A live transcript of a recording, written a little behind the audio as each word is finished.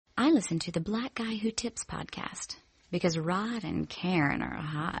I listen to the Black Guy Who Tips podcast because Rod and Karen are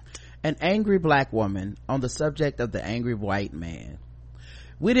hot. An angry black woman on the subject of the angry white man.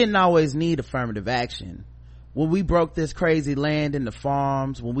 We didn't always need affirmative action. When we broke this crazy land into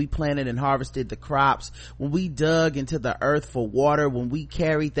farms, when we planted and harvested the crops, when we dug into the earth for water, when we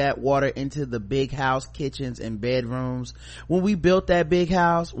carried that water into the big house kitchens and bedrooms, when we built that big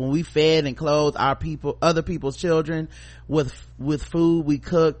house, when we fed and clothed other people's children with food we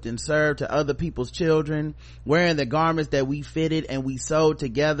cooked and served to other people's children, wearing the garments that we fitted and we sewed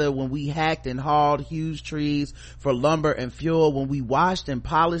together, when we hacked and hauled huge trees for lumber and fuel, when we washed and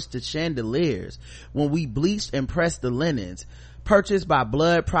polished the chandeliers, when we bleached and pressed the linens, purchased by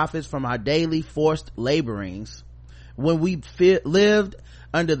blood profits from our daily forced laborings, when we lived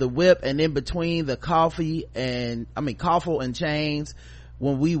under the whip and in between the coffle and chains,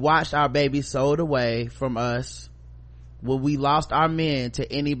 when we watched our babies sold away from us, when we lost our men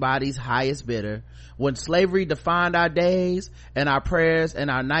to anybody's highest bidder, when slavery defined our days and our prayers and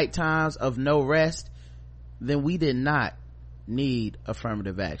our night times of no rest, then we did not need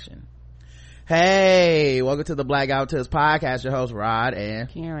affirmative action. Hey, welcome to the Black Guy Who Tips podcast. Your host Rod and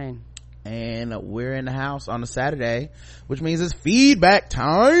Karen, and we're in the house on a Saturday, which means it's feedback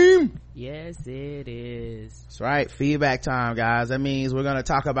time. Yes, it is. That's right, feedback time, guys. That means we're going to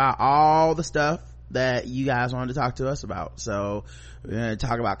talk about all the stuff that you guys wanted to talk to us about. So we're going to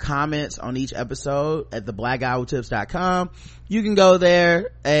talk about comments on each episode at theblackguywhotips.com. You can go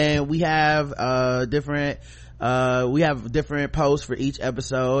there and we have different posts for each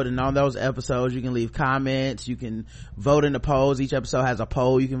episode, and on those episodes you can leave comments, you can vote in the polls. Each episode has a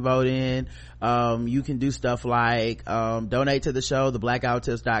poll you can vote in. You can do stuff like donate to the show,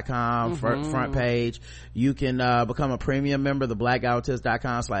 theblackguywhotips.com front page. You can become a premium member,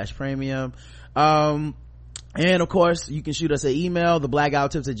 theblackguywhotips.com/premium. And of course you can shoot us an email,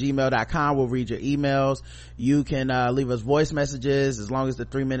 theblackguywhotips@gmail.com. We'll read your emails. You can leave us voice messages as long as the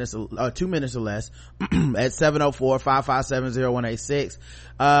 2 minutes or less at 704-557-0186.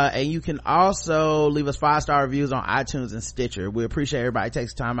 And you can also leave us 5-star reviews on iTunes and Stitcher. We appreciate everybody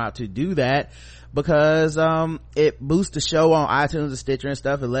takes time out to do that, because it boosts the show on iTunes and Stitcher and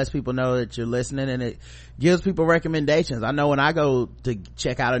stuff. It lets people know that you're listening, and it gives people recommendations. I know when I go to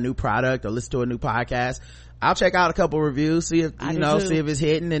check out a new product or listen to a new podcast, I'll check out a couple reviews, see if see if it's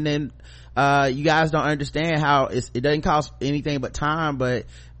hitting, and then you guys don't understand how it doesn't cost anything but time, but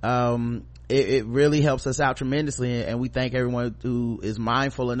it really helps us out tremendously, and we thank everyone who is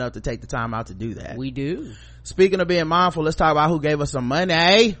mindful enough to take the time out to do that. We do. Speaking of being mindful, let's talk about who gave us some money.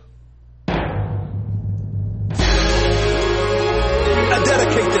 I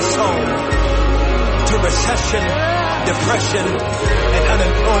dedicate this song to recession, depression, and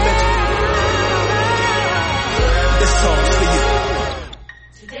unemployment. This song's for you.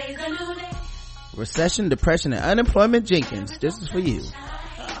 Today's a new day. Recession, depression, and unemployment. Jenkins, this is for you.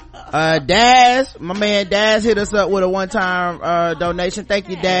 Daz, my man Daz hit us up with a one-time donation. Thank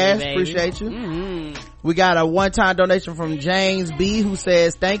you, Daz. Hey, appreciate you. We got a one-time donation from James B, who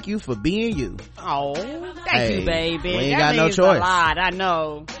says thank you for being you. Oh, thank you, baby. We ain't got no choice. A lot, I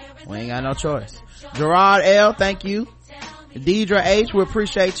know. We ain't got no choice. Gerard L, thank you. Deidre H, we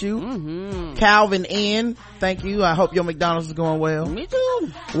appreciate you. Calvin N, thank you. I hope your McDonald's is going well. Me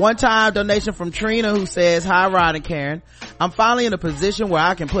too. One time donation from Trina, who says, hi Rod and Karen, I'm finally in a position where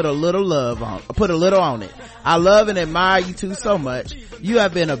I can put a little on it. I love and admire you two so much. You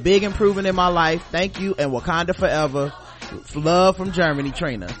have been a big improvement in my life. Thank you, and Wakanda forever. Love from Germany,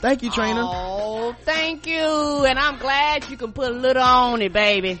 Trina. Thank you, Trina. Oh, thank you, and I'm glad you can put a little on it,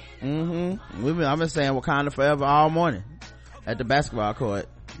 baby. I've been saying Wakanda forever all morning at the basketball court,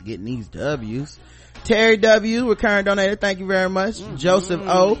 getting these W's. Terry W, recurring donator, thank you very much. Joseph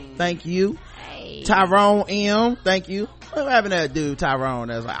O, thank you. Hey. Tyrone M, thank you. What happened to that dude Tyrone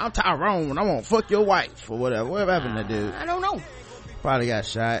that's like, I'm Tyrone and I want to fuck your wife or whatever? What happened to that dude? I don't know. Probably got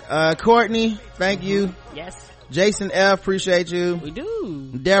shot. Courtney, thank you. Yes, Jason F, appreciate you. we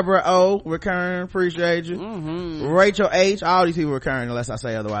do. Deborah O, recurring, appreciate you. Rachel H, all these people recurring unless I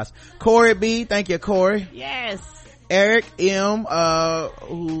say otherwise. Corey B, thank you, Corey. Yes. Eric M,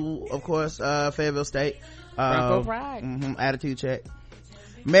 who of course Fayetteville State, Bronco Pride. attitude check.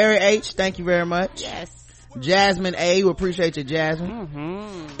 Mary H, thank you very much. Yes. Jasmine A, we appreciate you,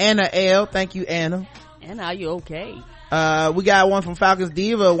 Jasmine. Anna L, thank you, Anna. And are you okay? We got one from Falcons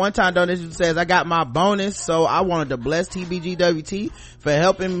Diva, one time donation, says I got my bonus, so I wanted to bless TBGWT for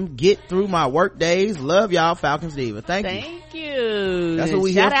helping get through my work days. Love y'all, Falcons Diva. Thank you. Thank you. That's what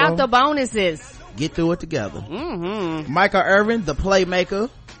we Shout here out for. the bonuses. Get through it together. Michael Irvin, the playmaker,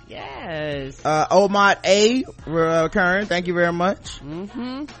 Yes. Omar A. Kern, thank you very much.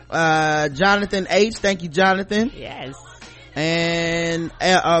 Jonathan H. Thank you, Jonathan. Yes. And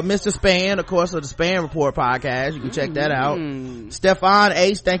Mr. Span, of course, of the Span Report podcast. You can check that out. Stefan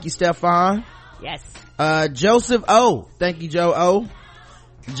H. Thank you, Stefan. Yes. Joseph O. Thank you, Joe O.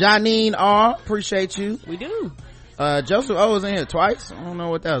 Janine R. Appreciate you. We do. Joseph O was in here twice. I don't know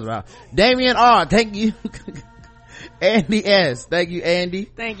what that was about. Damian R. Thank you. Andy S. Thank you, Andy.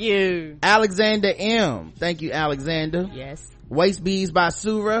 Thank you. Alexander M. Thank you, Alexander. Yes. Waist Bees by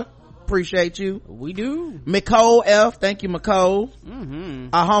Sura. Appreciate you. We do. McCole F. Thank you, McCole.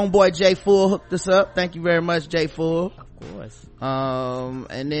 Our homeboy J Full hooked us up. Thank you very much, J Full. Of course.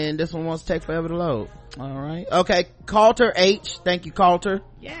 And then this one wants to take forever to load. All right. Okay. Calter H. Thank you, Calter.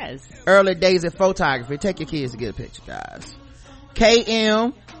 Yes. Early days of photography. Take your kids to get a picture, guys.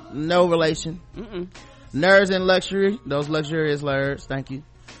 KM. No relation. Nerds in luxury. Those luxurious nerds. Thank you.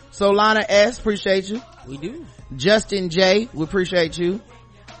 Solana S. Appreciate you. We do. Justin J. We appreciate you.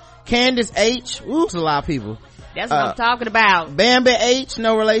 Candace H. Ooh, it's a lot of people. That's what I'm talking about. Bambi H.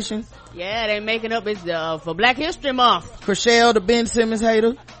 No relation. Yeah, they making up it's for Black History Month. Chriselle, the Ben Simmons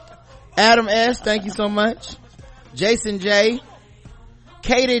hater. Adam S. Thank you so much. Jason J.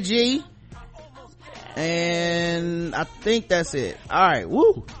 Katie G. And I think that's it. All right.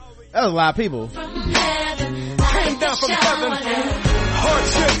 Woo. That was a lot of people. Came down from heaven.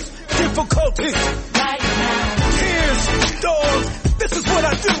 Hardships, difficulties, tears, storms. This is what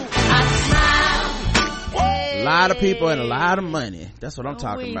I do. A lot of people and a lot of money. That's what I'm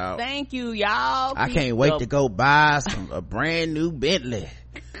talking about. Thank you, y'all. I can't wait to go buy a brand new Bentley.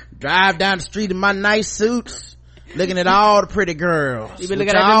 Drive down the street in my nice suits, looking at all the pretty girls. You been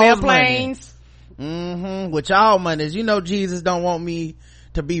looking at the airplanes? With y'all monies. You know Jesus don't want me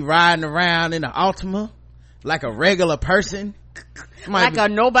to be riding around in an Altima like a regular person. Like a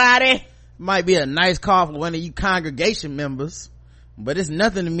nobody. Might be a nice car for one of you congregation members, but it's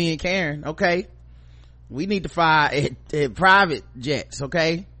nothing to me and Karen. Okay, we need to fly at private jets.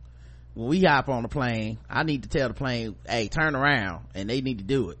 Okay, when we hop on the plane, I need to tell the plane, hey, turn around, and they need to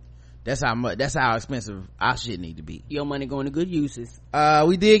do it. That's how expensive our shit need to be. Your money going to good uses.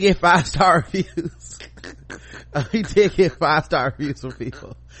 We did get 5-star reviews. We did get 5-star reviews from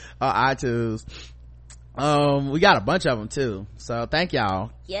people on iTunes. We got a bunch of them too, so thank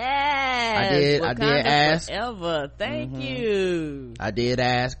y'all. Yes, I did ask. Forever. Thank you. I did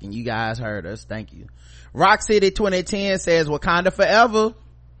ask, and you guys heard us. Thank you. Rock City 2010 says Wakanda forever.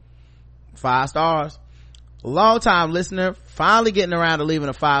 5 stars. Long time listener, finally getting around to leaving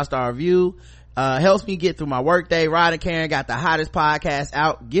a 5-star review. Helps me get through my workday. Rod and Karen got the hottest podcast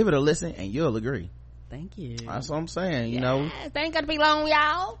out. Give it a listen and you'll agree. Thank you. That's what I'm saying. You know, ain't gotta be long,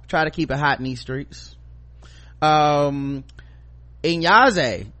 y'all. Try to keep it hot in these streets. Inyaze,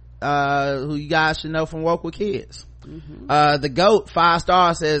 who you guys should know from Woke with Kids. The GOAT 5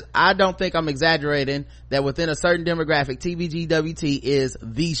 stars says, I don't think I'm exaggerating that within a certain demographic, TBGWT is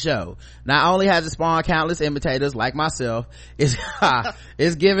the show. Not only has it spawned countless imitators like myself, it's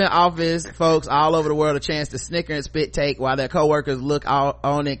giving office folks all over the world a chance to snicker and spit take while their coworkers look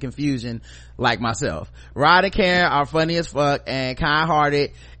on in confusion like myself. Rod and Karen are funny as fuck and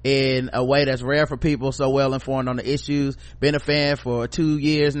kind-hearted in a way that's rare for people so well informed on the issues. Been a fan for 2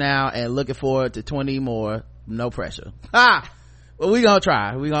 years now and looking forward to 20 more. No pressure. Well, we gonna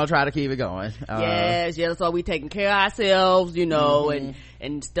try to keep it going. Yes, that's why we taking care of ourselves, you know,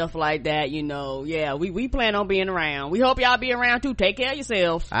 and stuff like that, you know. Yeah, we plan on being around. We hope y'all be around too. Take care of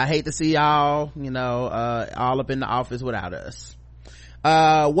yourselves. I hate to see y'all, you know, all up in the office without us.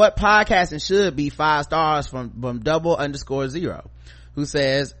 What podcasting should be 5 stars from double_0, who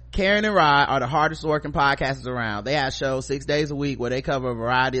says, Karen and Rod are the hardest working podcasters around. They have shows 6 days a week where they cover a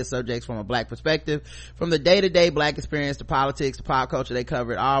variety of subjects from a black perspective. From the day-to-day black experience to politics to pop culture, they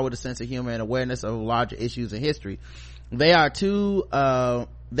cover it all with a sense of humor and awareness of larger issues in history. They are two of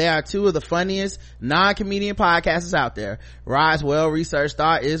the funniest non-comedian podcasters out there. Rod's well-researched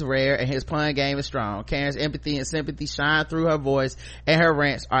thought is rare and his pun game is strong. Karen's empathy and sympathy shine through her voice and her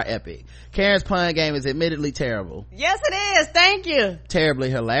rants are epic. Karen's pun game is admittedly terrible. Yes, it is. Thank you. Terribly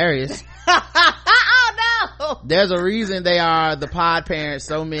hilarious. Oh, no. There's a reason they are the pod parents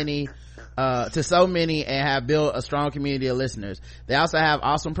to so many and have built a strong community of listeners. They also have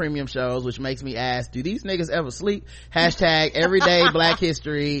awesome premium shows, which makes me ask, do these niggas ever sleep? Hashtag everyday black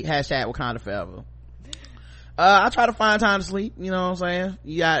history. Hashtag Wakanda forever. I try to find time to sleep, you know what I'm saying?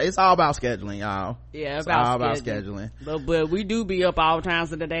 Yeah, it's all about scheduling, y'all. Yeah, it's all about scheduling. But we do be up all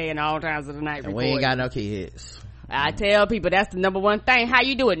times of the day and all times of the night. And we ain't got no kids. I tell people that's the number one thing. How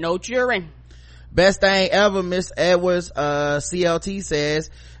you do it? No cheering. Best thing ever, Miss Edwards, CLT says,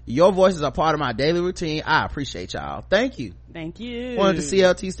 your voices are part of my daily routine. I appreciate y'all. Thank you. What does the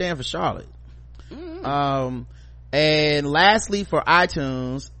CLT stand for? Charlotte. And lastly for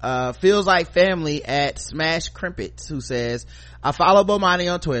iTunes, feels like family at Smash Crimpets, who says, I follow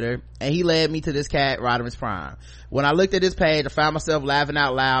Bomani on Twitter and he led me to this cat, Rodimus Prime. When I looked at his page, I found myself laughing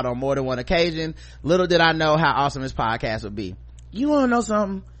out loud on more than one occasion. Little did I know how awesome his podcast would be. You want to know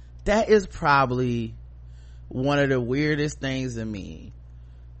something? That is probably one of the weirdest things to me.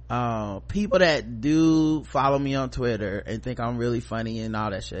 People that do follow me on Twitter and think I'm really funny and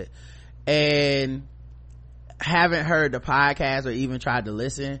all that shit, and haven't heard the podcast or even tried to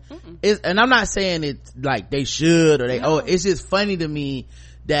listen. And I'm not saying it's like they should or it's just funny to me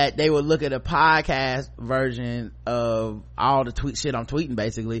that they would look at a podcast version of all the tweet shit I'm tweeting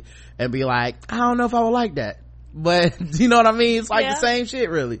basically and be like, I don't know if I would like that. But you know what I mean? It's like the same shit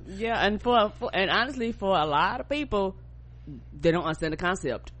really. Yeah, and and honestly for a lot of people, they don't understand the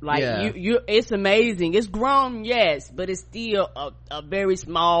concept. Like you it's amazing. It's grown, yes, but it's still a very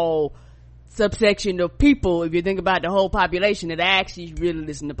small subsection of people, if you think about the whole population, that actually really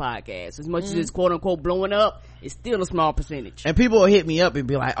listen to podcasts. As much as it's quote unquote blowing up, it's still a small percentage. And people will hit me up and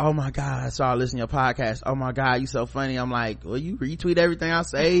be like, oh my god, I saw listen to your podcast, oh my god, you so funny. I'm like, well, you retweet everything I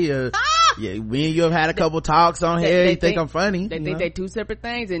say. Yeah, me and you have had a couple talks on here. You think I'm funny. They think they're two separate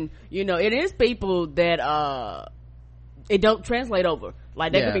things. And you know, it is people that it don't translate over.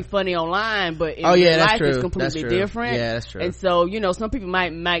 Like they could be funny online, but in real life it's completely different. Yeah, that's true. And so, you know, some people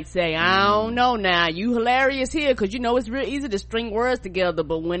might say, I don't know now, you hilarious here, cause you know it's real easy to string words together,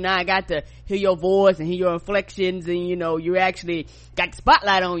 but when I got to hear your voice and hear your inflections and you know, you actually got the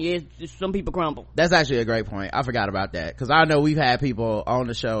spotlight on you, some people crumble. That's actually a great point. I forgot about that. Cause I know we've had people on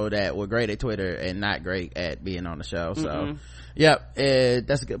the show that were great at Twitter and not great at being on the show. So, yep,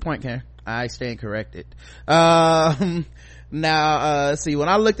 that's a good point, Karen. I stand corrected. Now, see, when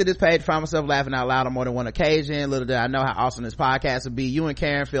I looked at this page, I found myself laughing out loud on more than one occasion. Little did I know how awesome this podcast would be. You and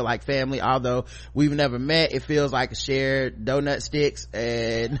Karen feel like family, although we've never met. It feels like a shared donut sticks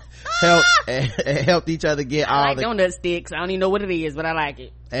and helped each other get all the donut sticks. I don't even know what it is, but I like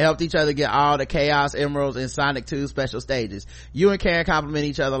it. And helped each other get all the Chaos Emeralds and Sonic 2 special stages. You and Karen compliment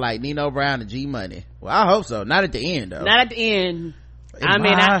each other like Nino Brown and G Money. Well, I hope so. Not at the end though. Not at the end.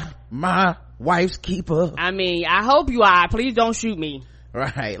 My wife's keeper. I mean, I hope you are. Please don't shoot me.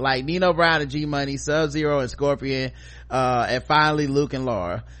 Right, like Nino Brown and G Money, Sub-Zero and Scorpion, and finally Luke and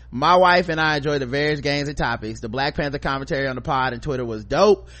Laura. My wife and I enjoyed the various games and topics. The Black Panther commentary on the pod and Twitter was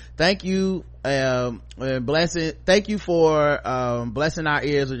dope. Thank you, thank you for blessing our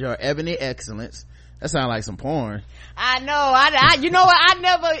ears with your ebony excellence. That sounds like some porn. I know. I you know what? I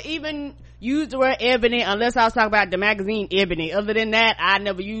never even used the word ebony unless I was talking about the magazine Ebony. Other than that, I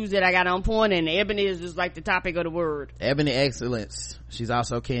never used it. I got on porn, and ebony is just like the topic of the word. Ebony excellence. She's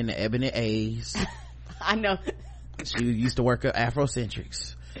also kin to Ebony A's. I know. She used to work at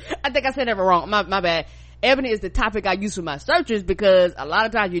Afrocentrics. I think I said that wrong. My bad. Ebony is the topic I use for my searches because a lot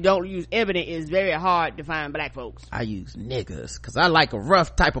of times you don't use ebony. It's very hard to find black folks. I use niggas because I like a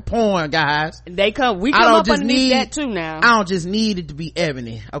rough type of porn, guys. We come up underneath that too now. I don't just need it to be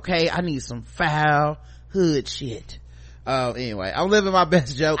ebony, okay? I need some foul hood shit. Anyway, I'm living my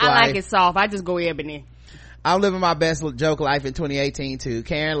best joke life. I like it soft. I just go ebony. I'm living my best joke life in 2018 too.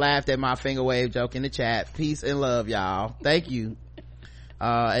 Karen laughed at my finger wave joke in the chat. Peace and love, y'all. Thank you.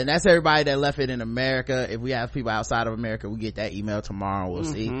 And that's everybody that left it in America. If we have people outside of America, we get that email tomorrow. We'll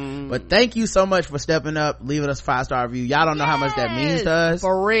see. But thank you so much for stepping up, leaving us a 5-star review. Y'all don't know how much that means to us.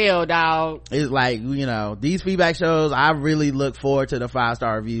 For real, dog. It's like, you know, these feedback shows, I really look forward to the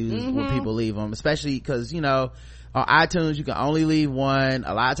 5-star reviews when people leave them, especially because, you know, on iTunes you can only leave one.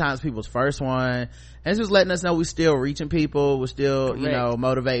 A lot of times people's first one. And it's just letting us know we're still reaching people. We're still, you know,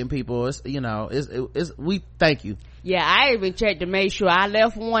 motivating people. It's, you know, we thank you. Yeah, I even checked to make sure I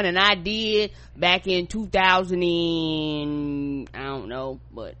left one, and I did back in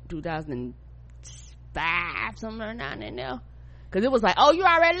 2005, somewhere down in there. Cause it was like, oh, you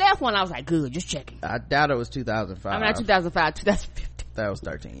already left one. I was like, good, just checking. I doubt it was 2005. I'm not 2005, 2015. That was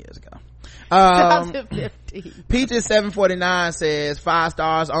 13 years ago. 2015. Peaches 749 says 5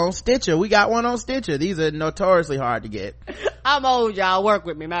 stars on Stitcher. We got one on Stitcher. These are notoriously hard to get. I'm old, y'all. Work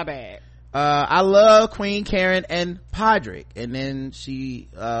with me. My bad. I love Queen Karen and Podrick. And then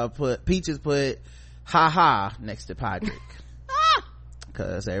Peaches put ha next to Podrick.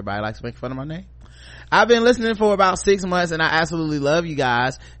 Cause everybody likes to make fun of my name. I've been listening for about 6 months and I absolutely love you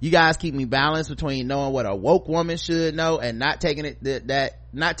guys. You guys keep me balanced between knowing what a woke woman should know and not taking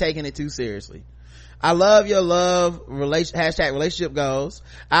it too seriously. I love your hashtag relationship goals.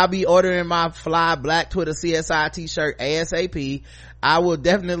 I'll be ordering my fly black Twitter CSI t-shirt ASAP. I will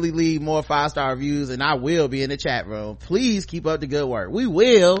definitely leave more 5-star reviews, and I will be in the chat room. Please keep up the good work. We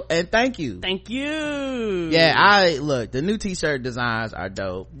will, and thank you. Thank you. Yeah, look, the new t-shirt designs are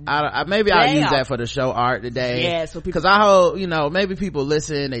dope. Maybe I'll use that for the show art today. Yeah, so people, cause I hope, maybe people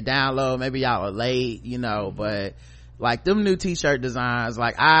listen, they download, maybe y'all are late, but like them new t-shirt designs,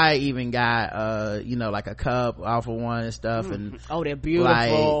 like I even got like a cup off of one and stuff, and they're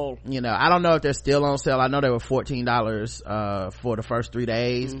beautiful. Like, I don't know if they're still on sale. I know they were $14 for the first 3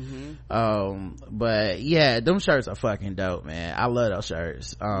 days. But yeah, them shirts are fucking dope, man. I love those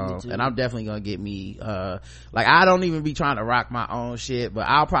shirts. And I'm definitely gonna get me like I don't even be trying to rock my own shit, but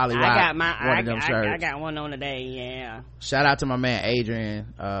I'll probably rock one of them shirts. I got one on today. Yeah, shout out to my man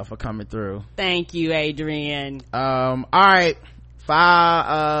Adrian for coming through. Thank you, Adrian. All right,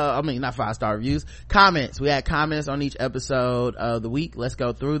 not 5-star reviews, comments. We had comments on each episode of the week. Let's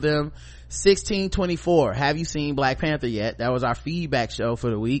go through them. 1624, have you seen Black Panther yet? That was our feedback show for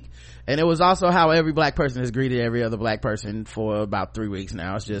the week, and it was also how every black person has greeted every other black person for about 3 weeks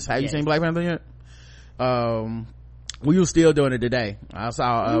now. It's just, have you seen Black Panther yet? We were still doing it today. I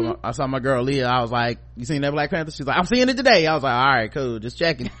saw my girl Leah. I was like, you seen that Black Panther? She's like, I'm seeing it today. I was like, all right, cool, just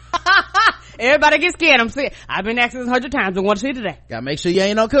checking. Everybody gets scared. I've been asking this 100 times. I want to see it today. Gotta make sure you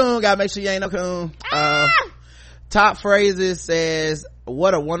ain't no coon. Top phrases says,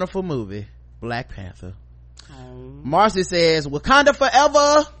 what a wonderful movie, Black Panther. Marcy says, Wakanda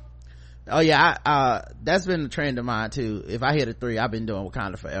forever. Oh yeah, that's been a trend of mine too. If I hit a 3, I've been doing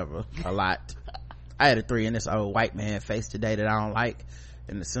Wakanda forever a lot. I had a 3 in this old white man face today that I don't like,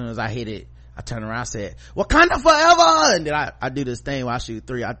 and as soon as I hit it, I turn around and said, Wakanda forever, and then I do this thing where I shoot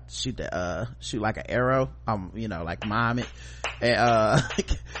 3. I shoot like an arrow, like mime it, and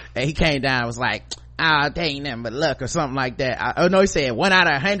he came down and was like, they ain't nothing but luck or something like that. He said 1 out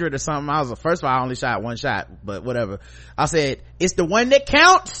of 100 or something. First of all, I only shot 1 shot, but whatever. I said, it's the one that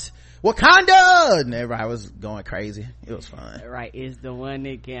counts, Wakanda, and everybody was going crazy. It was fun. Right, it's the one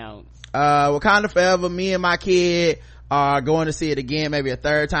that counts. Wakanda forever. Me and my kid are going to see it again, maybe a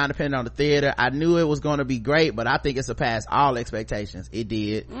 3rd time depending on the theater. I knew it was going to be great, but I think it surpassed all expectations. It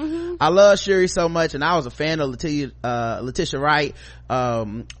did. I love Shuri so much, and I was a fan of Letitia Wright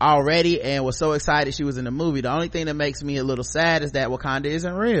already, and was so excited she was in the movie. The only thing that makes me a little sad is that Wakanda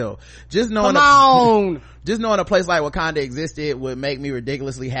isn't real. Just knowing a place like Wakanda existed would make me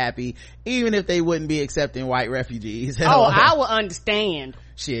ridiculously happy, even if they wouldn't be accepting white refugees. I would understand.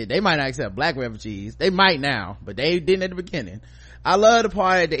 Shit, they might not accept black refugees. They might now, but they didn't at the beginning. I love the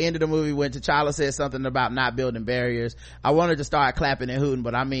part at the end of the movie when T'Challa said something about not building barriers. I wanted to start clapping and hooting,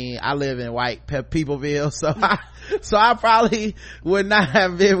 but I live in white peopleville, so I probably would not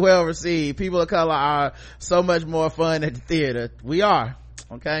have been well received. People of color are so much more fun at the theater. We are.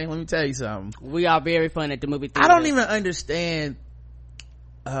 Okay, let me tell you something. We are very fun at the movie theater. I don't even understand.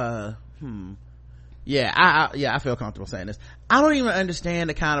 Yeah, I feel comfortable saying this. I don't even understand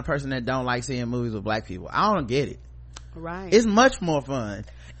the kind of person that don't like seeing movies with black people. I don't get it. Right. It's much more fun.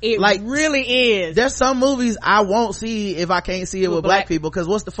 It really is. There's some movies I won't see if I can't see it with black people, because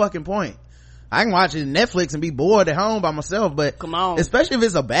what's the fucking point? I can watch it on Netflix and be bored at home by myself, but come on, especially if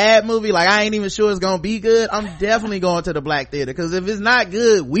it's a bad movie, like I ain't even sure it's gonna be good, I'm definitely going to the black theater, because if it's not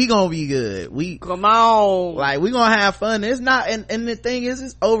good, we gonna be good. Come on, like we gonna have fun. It's not, and the thing is,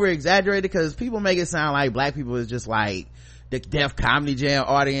 it's over exaggerated, because people make it sound like black people is just like the Def Comedy Jam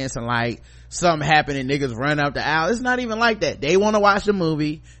audience, and like something happened and niggas run up the aisle. It's not even like that. They want to watch the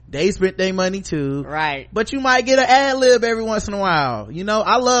movie, they spent their money too, right? But you might get an ad lib every once in a while.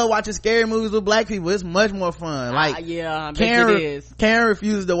 I love watching scary movies with black people. It's much more fun. Like I bet it is. Karen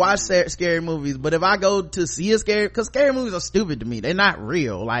refuses to watch scary movies, but if I go to see because scary movies are stupid to me, they're not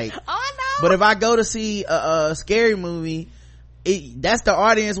real. Like, oh no. But if I go to see a scary movie, that's the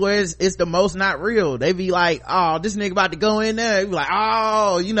audience where it's the most not real. They be like, oh, this nigga about to go in there. They be like,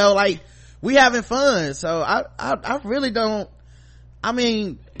 oh, like we having fun. So I really don't,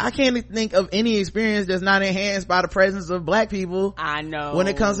 I can't think of any experience that's not enhanced by the presence of black people. I know. When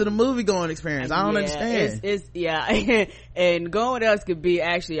it comes to the movie going experience, I don't understand. It's and going with us could be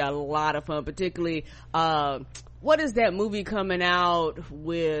actually a lot of fun, particularly, what is that movie coming out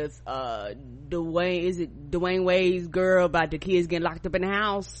with, Dwayne Wade's girl about the kids getting locked up in the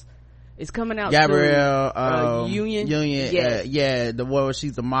house? It's coming out Gabrielle Union. Yeah, the one where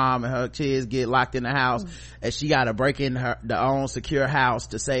she's the mom and her kids get locked in the house and she gotta break in the own secure house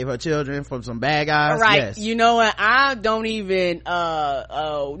to save her children from some bad guys. Right. Yes. You know what, I don't even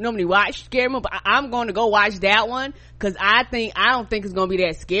normally watch scary movies, but I'm going to go watch that one because I don't think it's gonna be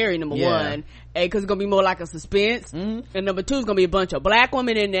that scary, number one, because it's gonna be more like a suspense, and number two, it's gonna be a bunch of black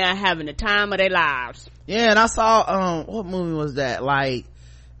women in there having the time of their lives. Yeah, and I saw what movie was that? Like,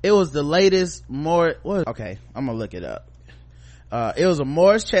 it was the latest okay, I'm gonna look it up. It was a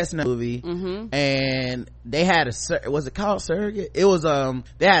Morris Chestnut movie, and they had was it called Surrogate? It was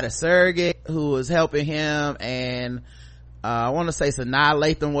they had a surrogate who was helping him, and I want to say Sanaa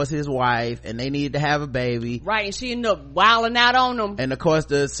Lathan was his wife, and they needed to have a baby. Right, and she ended up wilding out on them. And of course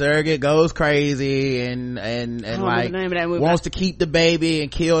the surrogate goes crazy and like wants to keep the baby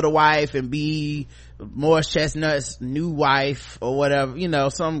and kill the wife and be Morris Chestnut's new wife or whatever, you know,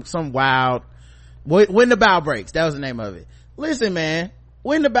 some wild. When the Bow Breaks, that was the name of it. Listen, man,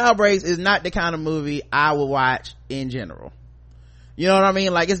 When the Bow Breaks is not the kind of movie I would watch in general. You know what I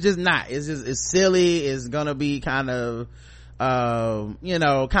mean? Like, it's just not. It's silly. It's gonna be kind of you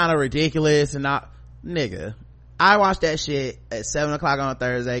know, kind of ridiculous and not. Nigga, I watched that shit at 7:00 on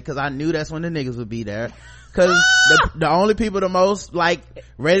Thursday because I knew that's when the niggas would be there. Because the only people the most like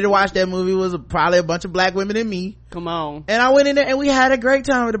ready to watch that movie was probably a bunch of black women and me. Come on. And I went in there and we had a great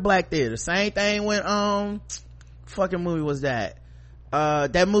time at the Black Theater. Same thing when fucking movie was that?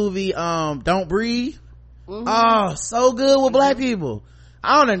 That movie Don't Breathe. Oh, so good with black people.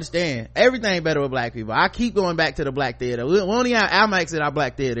 I don't understand. Everything better with black people. I keep going back to the Black Theater. We only have IMAX at our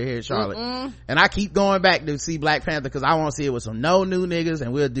Black Theater here in Charlotte. And I keep going back to see Black Panther because I want to see it with some no new niggas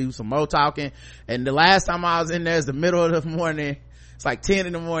and we'll do some more talking. And the last time I was in there is the middle of the morning. It's like 10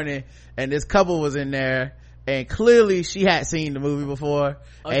 in the morning and this couple was in there and clearly she had seen the movie before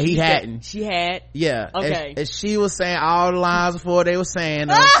and he hadn't. She had? Yeah. Okay. And she was saying all the lines before they were saying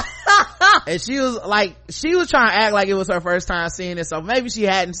them. And she was trying to act like it was her first time seeing it, so maybe she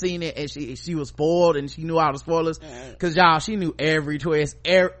hadn't seen it and she was spoiled and she knew all the spoilers because y'all, she knew every twist,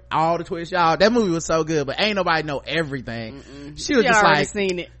 all the twists, y'all. That movie was so good, but ain't nobody know everything. She was just like,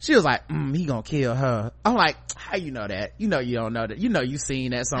 seen it. She was like, he gonna kill her. I'm like, how you know that? You know you don't know that. You know you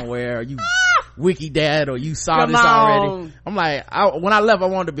seen that somewhere, or you wiki dad, or you saw this already. I'm like, when I left I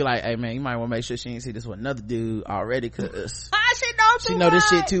wanted to be like, hey man, you might want to make sure she ain't see this with another dude already because she know this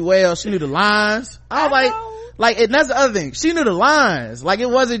shit too well. She knew the lines. I was like, and that's the other thing, she knew the lines. Like, it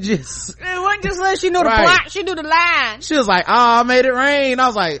wasn't just like she knew the plot, she knew the lines. She was like, oh, I made it rain. I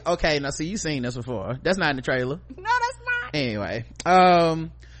was like, okay, now see, you seen this before. That's not in the trailer. No, that's not. Anyway,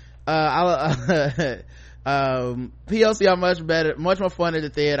 POC are much better, much more fun at the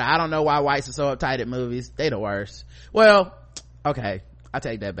theater. I don't know why whites are so uptight at movies. They the worst. Well, okay, I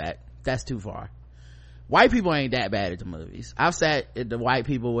take that back. That's too far. White people ain't that bad at the movies. I've sat at the white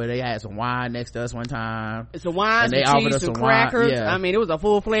people where they had some wine next to us one time. It's a wine, and they some offered cheese, us some some crackers. wine. Yeah. I mean, it was a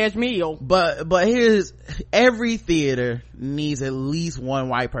full-fledged meal. But here's, every theater needs at least one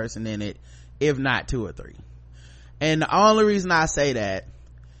white person in it, if not two or three. And the only reason I say that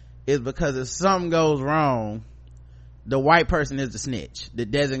is because if something goes wrong, the white person is the snitch, the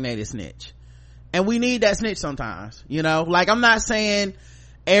designated snitch. And we need that snitch sometimes, you know? Like, I'm not saying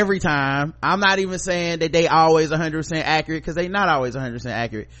every time. I'm not even saying that they always 100% accurate, because they not always 100%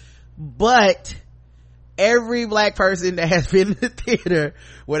 accurate. But every black person that has been in the theater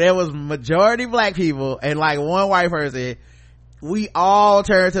where there was majority black people and like one white person, we all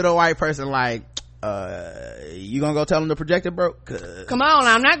turn to the white person like, you gonna go tell them the projector broke? Come on,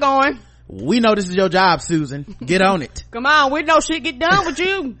 I'm not going. We know this is your job, Susan. Get on it. Come on, we know shit get done with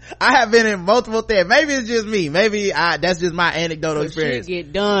you. I have been in multiple theaters. Maybe it's just me. Maybe that's just my anecdotal experience. Shit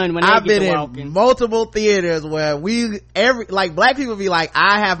get done when I've they been get to walking. in multiple theaters where black people be like,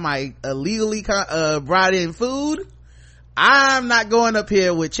 I have my illegally brought in food. I'm not going up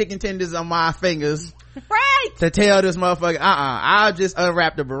here with chicken tenders on my fingers. Right. To tell this motherfucker, I'll just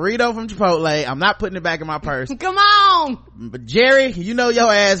unwrap the burrito from Chipotle. I'm not putting it back in my purse. Come on. But Jerry, you know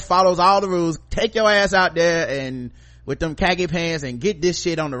your ass follows all the rules. Take your ass out there and with them khaki pants and get this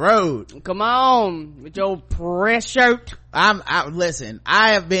shit on the road. Come on. With your press shirt. Listen,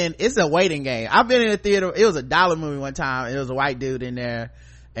 I have been, it's a waiting game. I've been in a theater, it was a dollar movie one time, and there was a white dude in there,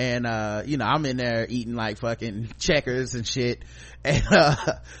 and you know, I'm in there eating like fucking checkers and shit, and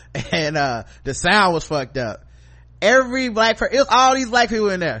the sound was fucked up. Every black person, it was all these black people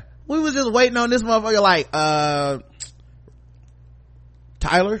in there. We was just waiting on this motherfucker like,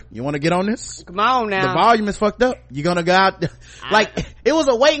 Tyler, you want to get on this? Come on now. The volume is fucked up. You gonna go out? Like, it was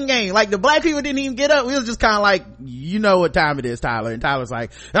a waiting game. Like, the black people didn't even get up. We was just kind of like, you know what time it is, Tyler. And Tyler's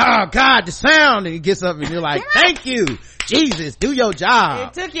like, oh God, the sound. And he gets up and you're like, thank you. Jesus, do your job.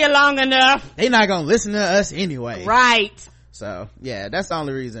 It took you long enough. They not gonna listen to us anyway. Right. So, yeah, that's the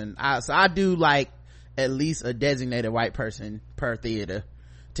only reason. I do like at least a designated white person per theater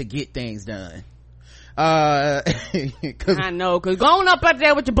to get things done. I know, cause going up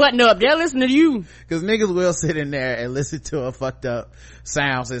there with your button up, they'll listen to you. Cause niggas will sit in there and listen to a fucked up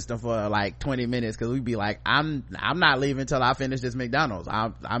sound system for like 20 minutes, cause we be like, I'm not leaving till I finish this McDonald's.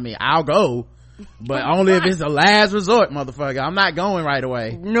 I mean, I'll go, but only if it's the last resort, motherfucker. I'm not going right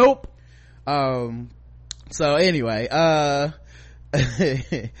away. Nope. So anyway,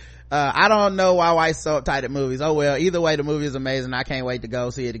 I don't know why white's so uptight at movies. Oh well, either way, the movie is amazing. I can't wait to go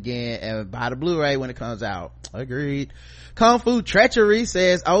see it again and buy the Blu-ray when it comes out. Agreed. Kung Fu Treachery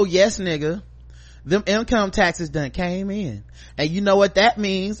says, oh yes nigga, them income taxes done came in, and you know what that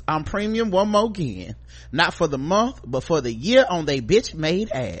means. I'm premium one more again, not for the month but for the year on they bitch made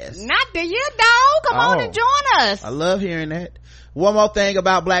ass. Not the year, dog. Come on and join us. I love hearing that. One more thing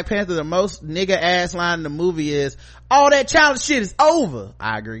about Black Panther, the most nigga ass line in the movie is, all that childish shit is over.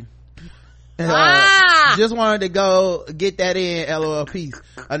 I agree. Just wanted to go get that in. LOL peace.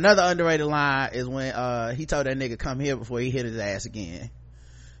 Another underrated line is when he told that nigga come here before he hit his ass again.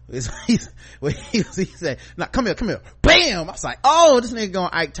 He said, "Nah, come here, bam!" I was like, "Oh, this nigga gonna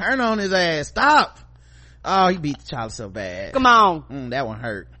Ike turn on his ass. Stop!" Oh, he beat the child so bad. Come on. That one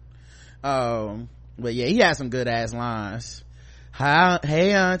hurt. But yeah, he had some good ass lines.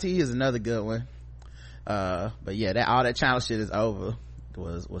 Hey auntie is another good one. But yeah, that all that childish shit is over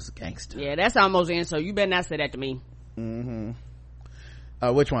was gangster. Yeah, that's almost in, so you better not say that to me.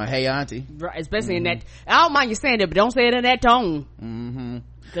 Which one? Hey auntie? Right, especially in that, I don't mind you saying it, but don't say it in that tone.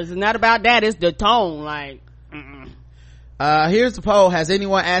 Because it's not about that, it's the tone. Like, here's the poll. Has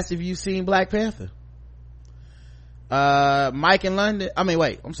anyone asked if you've seen Black Panther? Mike in London,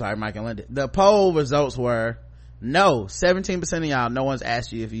 the poll results were no. 17% of y'all, no one's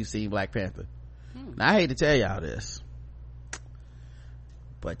asked you if you've seen Black Panther. Now, I hate to tell y'all this,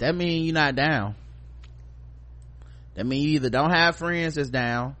 but that mean you're not down. That mean you either don't have friends that's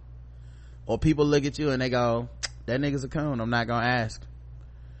down, or people look at you and they go, that nigga's a coon, I'm not gonna ask.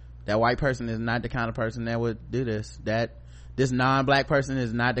 That white person is not the kind of person that would do this. This non-black person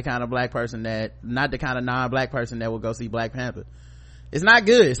is not the kind of non-black person that will go see Black Panther. It's not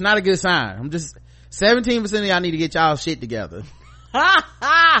good. It's not a good sign. 17% of y'all need to get y'all shit together.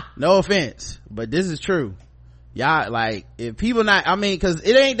 No offense, but this is true. Y'all, like, if people not, cause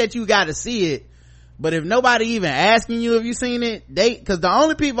it ain't that you gotta see it, but if nobody even asking you if you seen it, cause the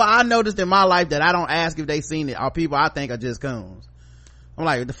only people I noticed in my life that I don't ask if they seen it are people I think are just coons. I'm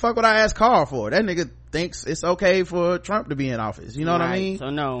like, what the fuck would I ask Carl for? That nigga thinks it's okay for Trump to be in office. You know what I mean? So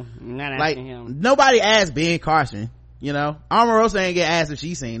no, I'm not asking him. Nobody asked Ben Carson, Omarosa ain't get asked if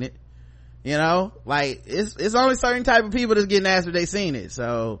she seen it. Like, it's only certain type of people that's getting asked if they seen it.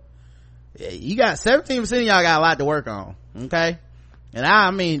 So you got 17% of y'all got a lot to work on. Okay. And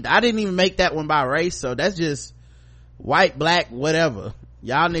I didn't even make that one by race. So that's just white, black, whatever.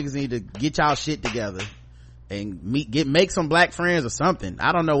 Y'all niggas need to get y'all shit together and make some black friends or something.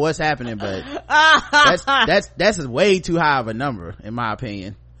 I don't know what's happening, but that's way too high of a number in my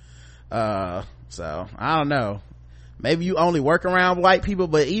opinion. So I don't know, maybe you only work around white people,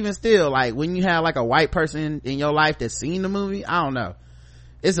 but even still, like, when you have like a white person in your life that's seen the movie, I don't know,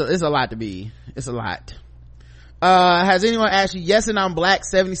 it's a lot it's a lot. Has anyone asked you? Yes, and I'm black.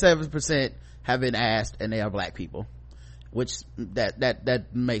 77% have been asked, and they are black people, which that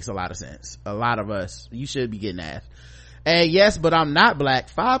makes a lot of sense. A lot of us, you should be getting asked. And yes, but I'm not black.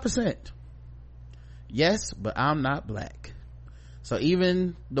 5%. Yes, but I'm not black. So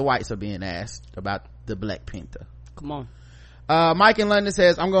even the whites are being asked about the Black Panther. Come on. Mike in London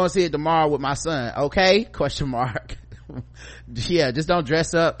says, I'm going to see it tomorrow with my son. Okay? ? Yeah, just don't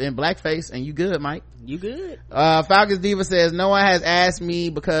dress up in blackface and you good, Mike. You good. Falcons Diva says, no one has asked me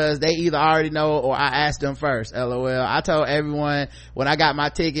because they either already know or I asked them first. LOL. I told everyone when I got my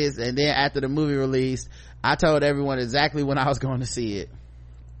tickets, and then after the movie released, I told everyone exactly when I was going to see it.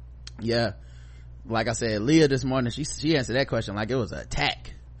 Yeah. Like I said, Leah this morning, she answered that question like it was an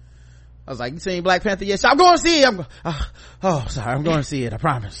attack. I was like, you seen Black Panther yet? I'm going to see it. Sorry, I'm going to see it. I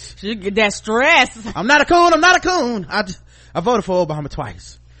promise. She get that stress. I'm not a coon. I voted for Obama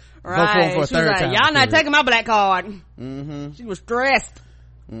twice. Right. Vote for him for a third time. Y'all not taking my black card. She was stressed.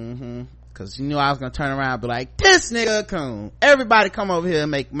 Cause she knew I was gonna turn around and be like, this nigga a coon. Everybody come over here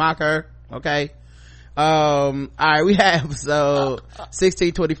and mock her. Okay. All right, we have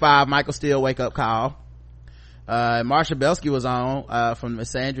 1625 Michael Steele wake up call. Marsha Belsky was on from the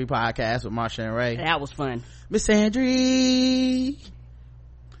Misandry podcast with Marsha and Ray. That was fun. Misandry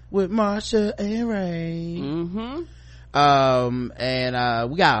with Marsha and Ray. Mm-hmm.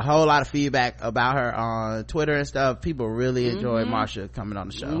 We got a whole lot of feedback about her on Twitter and stuff. People really enjoyed Marsha coming on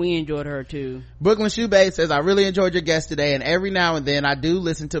the show. We enjoyed her too. Brooklyn Shoebase says, I really enjoyed your guest today, and every now and then I do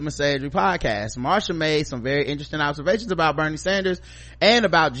listen to Misandry podcast. Marsha made some very interesting observations about Bernie Sanders and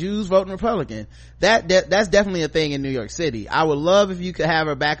about Jews voting Republican. That's definitely a thing in New York City. I would love if you could have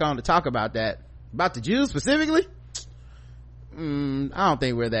her back on to talk about that. About the Jews specifically? I don't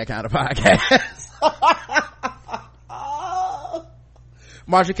think we're that kind of podcast.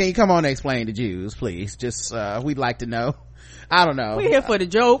 Marsha, can you come on and explain the Jews, please? Just we'd like to know. I don't know. We're here for the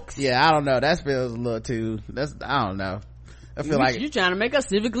jokes. Yeah, I don't know. That feels a little too. I don't know. I feel like you're trying to make us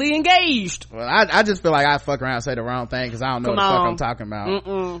civically engaged. Well, I just feel like I fuck around and say the wrong thing because I don't know what the fuck I'm talking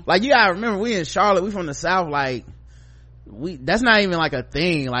about. Like, you gotta remember, we in Charlotte. We from the South. Like, that's not even like a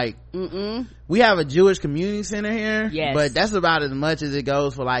thing. Like, we have a Jewish community center here. Yes, but that's about as much as it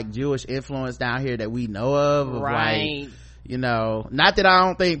goes for like Jewish influence down here that we know of. Right. Like, you know, not that I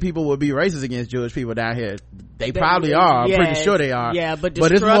don't think people would be racist against Jewish people down here. They probably are. I'm pretty sure they are. Yeah, but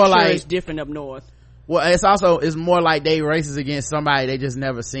it's more like, is different up north. Well, it's more like they racist against somebody they just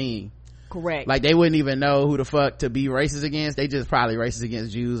never seen. Correct. Like, they wouldn't even know who the fuck to be racist against. They just probably racist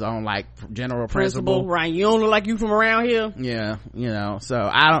against Jews on like general principle. Right. You don't look like you from around here. Yeah, you know. So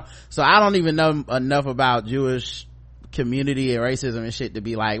I don't even know enough about Jewish community and racism and shit to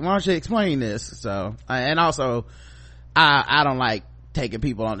be like, why don't you explain this? So, and also, I don't like taking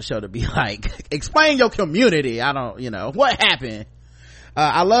people on the show to be like, explain your community. I don't, you know, what happened?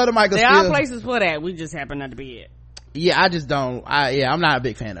 I love the Michael Steele. There are places for that. We just happen not to be it. Yeah, I just don't. I'm not a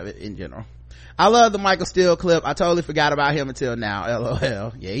big fan of it in general. I love the Michael Steele clip. I totally forgot about him until now.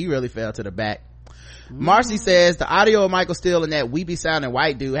 LOL. Yeah, he really fell to the back. Marcy says, the audio of Michael Steele and that weepy sounding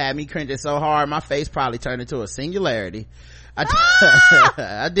white dude had me cringing so hard my face probably turned into a singularity.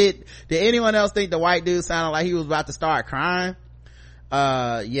 I did anyone else think the white dude sounded like he was about to start crying?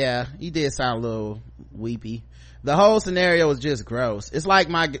 Yeah, he did sound a little weepy. The whole scenario was just gross. It's like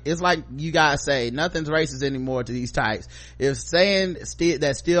you guys say, nothing's racist anymore to these types. If saying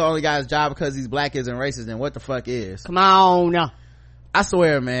that Steele only got his job because he's black isn't racist, then what the fuck is? Come on. I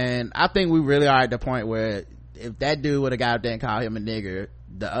swear, man, I think we really are at the point where if that dude would have got up there and called him a nigger,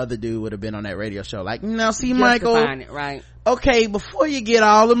 the other dude would have been on that radio show like, now see, Michael, it, right? Okay, before you get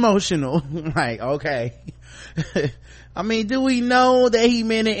all emotional, like, okay. I mean, do we know that he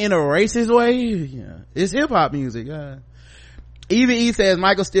meant it in a racist way? Yeah, it's hip-hop music. Evie E says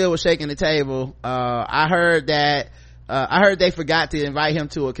Michael Steele was shaking the table. I heard they forgot to invite him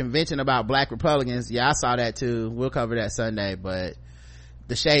to a convention about black Republicans. Yeah, I saw that too. We'll cover that Sunday, but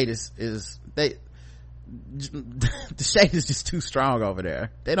the shade the shade is just too strong over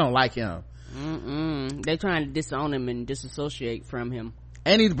there. They don't like him. They're trying to disown him and disassociate from him.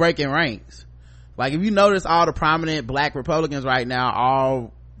 And he's breaking ranks. Like, if you notice, all the prominent black Republicans right now are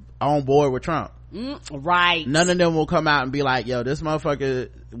all on board with Trump. Right. None of them will come out and be like, yo, this motherfucker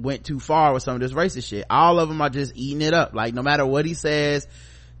went too far with some of this racist shit. All of them are just eating it up. Like, no matter what he says,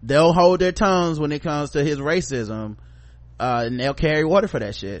 they'll hold their tongues when it comes to his racism, and they'll carry water for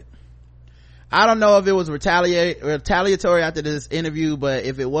that shit. I don't know if it was retaliatory after this interview, but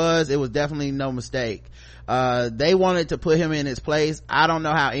if it was definitely no mistake. They wanted to put him in his place. I don't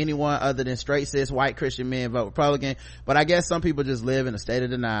know how anyone other than straight cis white Christian men vote Republican, but I guess some people just live in a state of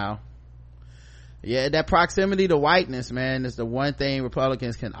denial. Yeah, that proximity to whiteness, man, is the one thing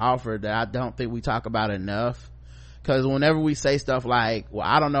Republicans can offer that I don't think we talk about enough. Because whenever we say stuff like, well,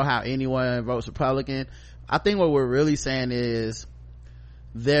 I don't know how anyone votes Republican, I think what we're really saying is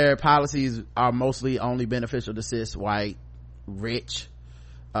their policies are mostly only beneficial to cis white rich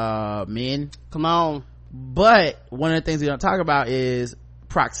men. Come on. But one of the things we don't talk about is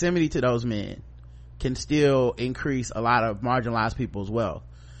proximity to those men can still increase a lot of marginalized people's wealth.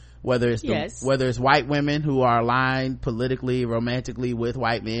 Whether it's white women who are aligned politically, romantically with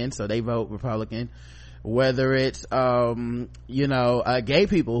white men, so they vote Republican. Whether it's gay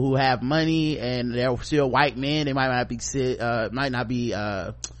people who have money and they're still white men, they might not be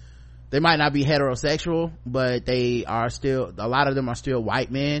heterosexual, but they are still, a lot of them are still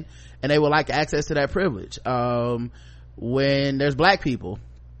white men, and they would like access to that privilege. When there's black people,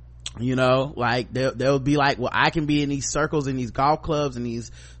 like they'll be like, well, I can be in these circles, in these golf clubs, and these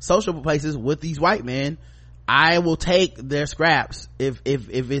social places with these white men. I will take their scraps if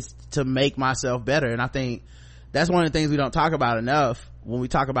it's to make myself better. And I think that's one of the things we don't talk about enough when we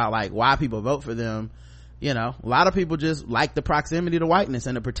talk about like why people vote for them. You know, a lot of people just like the proximity to whiteness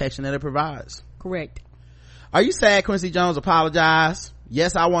and the protection that it provides. Correct. Are you sad Quincy Jones apologized?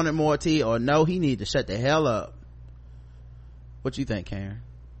 Yes, I wanted more tea, or no, he need to shut the hell up. What you think, Karen?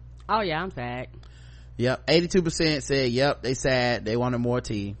 Oh yeah, I'm sad. Yep. 82% said yep, they sad, they wanted more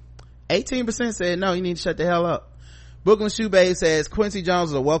tea. 18% said no, you need to shut the hell up. Brooklyn Shoebabe says Quincy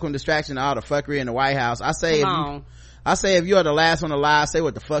Jones is a welcome distraction to all the fuckery in the White House. I say if you are the last one alive, say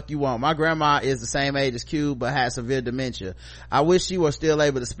what the fuck you want. My grandma is the same age as Q, but has severe dementia. I wish she were still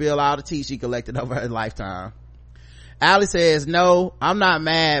able to spill all the tea she collected over her lifetime. Allie says, no, I'm not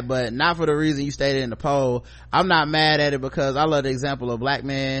mad, but not for the reason you stated in the poll. I'm not mad at it because I love the example of black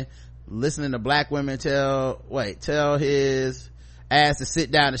men listening to black women tell his ass to sit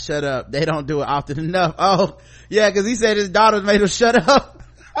down and shut up. They don't do it often enough. Oh, yeah, because he said his daughter made him shut up.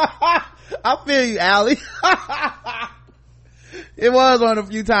 I feel you, Allie. It was one of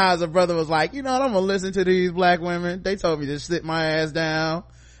the few times a brother was like, you know what, I'm gonna listen to these black women. They told me to sit my ass down,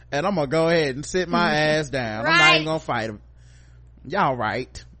 and I'm gonna go ahead and sit my ass down. Right. I'm not even gonna fight them. Y'all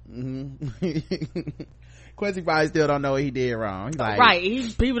right. Mm-hmm. Quincy probably still don't know what he did wrong. He's like,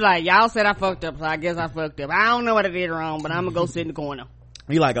 right. People like, y'all said I fucked up, so I guess I fucked up. I don't know what I did wrong, but I'm gonna go sit in the corner.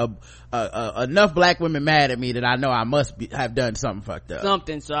 He like enough black women mad at me that I know I must have done something fucked up.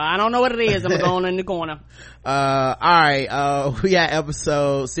 Something. So I don't know what it is. I'm going in the corner. All right. We got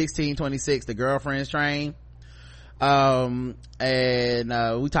episode 1626, The Girlfriend's Train. And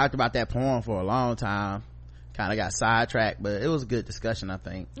we talked about that poem for a long time. Kind of got sidetracked, but it was a good discussion, I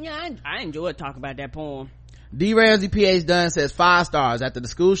think. Yeah, I enjoyed talking about that poem. D. Ramsey PH Dunn says 5 stars. After the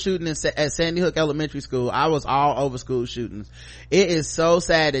school shooting at Sandy Hook Elementary School, I was all over school shootings. It is so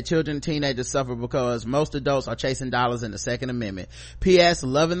sad that children and teenagers suffer because most adults are chasing dollars in the Second Amendment. P.S.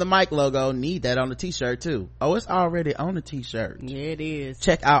 Loving the mic logo. Need that on the t-shirt too. Oh, it's already on the t-shirt. Yeah, it is.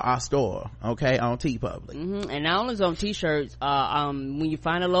 Check out our store, okay, on TeePublic. Mm-hmm. And not only is it on t-shirts, when you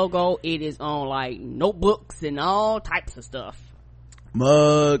find a logo, it is on like notebooks and all types of stuff.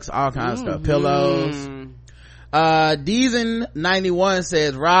 Mugs, all kinds of stuff. Pillows. Deezen91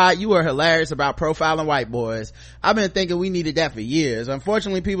 says, Rod, you were hilarious about profiling white boys. I've been thinking we needed that for years.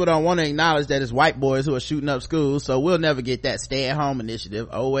 Unfortunately, people don't want to acknowledge that it's white boys who are shooting up schools, so we'll never get that stay-at-home initiative.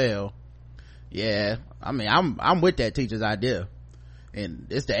 Oh well. Yeah, I mean, I'm with that teacher's idea, and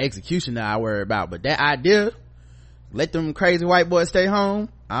it's the execution that I worry about, but that idea, let them crazy white boys stay home,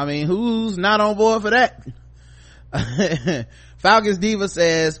 I mean, who's not on board for that? Falcons Diva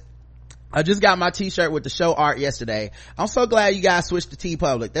says, I just got my t-shirt with the show art yesterday. I'm so glad you guys switched to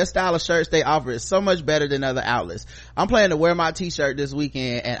TeePublic. Their style of shirts they offer is so much better than other outlets. I'm planning to wear my t-shirt this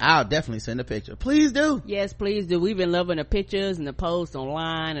weekend, and I'll definitely send a picture. Please do. Yes, please do. We've been loving the pictures and the posts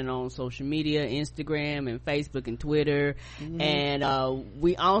online and on social media, Instagram and Facebook and Twitter. Mm-hmm. And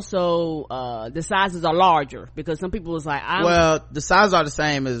we also the sizes are larger because some people was like, well, the sizes are the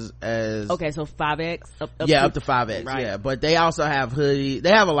same as okay, so 5X up to 5X, right. Yeah, but they also have hoodie.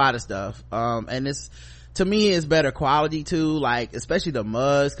 They have a lot of stuff. And it's, to me, it's better quality too, like especially the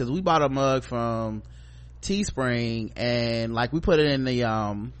mugs, because we bought a mug from Teespring and like we put it in the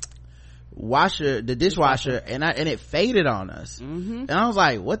the dishwasher, and it faded on us. Mm-hmm. And I was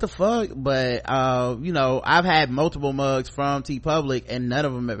like, what the fuck? But you know, I've had multiple mugs from TeePublic and none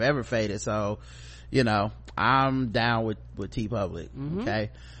of them have ever faded, so you know, I'm down with TeePublic. Mm-hmm. Okay.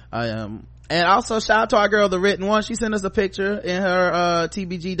 And also shout out to our girl, The Written One. She sent us a picture in her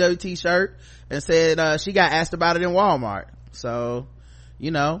TBGW t-shirt and said she got asked about it in Walmart. So,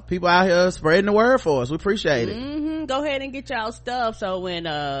 you know, people out here spreading the word for us. We appreciate it. Mm-hmm. Go ahead and get y'all stuff, so when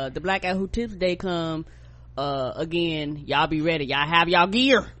the Black Guy Who Tips Day come again, y'all be ready. Y'all have y'all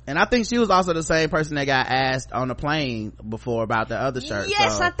gear. And I think she was also the same person that got asked on the plane before about the other shirt.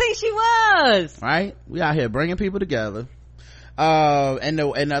 Yes, so, I think she was. Right? We out here bringing people together. And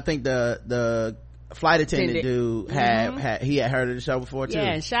I think the flight attendant dude had heard of the show before too.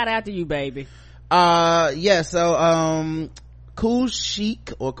 Yeah, shout out to you, baby. So Cool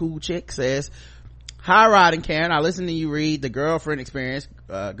Chic or Cool Chick says, hi Rod and Karen, I listened to you read the girlfriend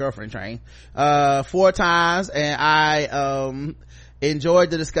train 4 times, and I enjoyed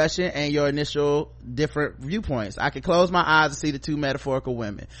the discussion and your initial different viewpoints. I could close my eyes to see the 2 metaphorical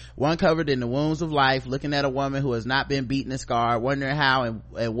women, one covered in the wounds of life, looking at a woman who has not been beaten and scarred, wondering how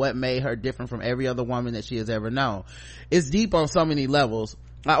and what made her different from every other woman that she has ever known. It's deep on so many levels.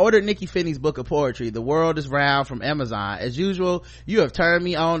 I ordered Nikki Finney's book of poetry, The World is Round, from Amazon. As usual, you have turned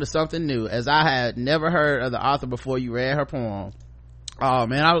me on to something new, as I had never heard of the author before you read her poem. Oh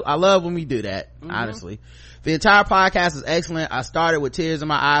man, I love when we do that, honestly. The entire podcast is excellent. I started with tears in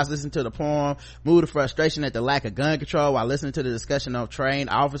my eyes listening to the poem, moved to frustration at the lack of gun control while listening to the discussion of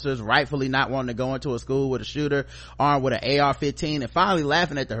trained officers rightfully not wanting to go into a school with a shooter armed with an AR-15, and finally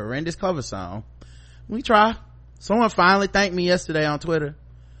laughing at the horrendous cover song. We try. Someone finally thanked me yesterday on Twitter.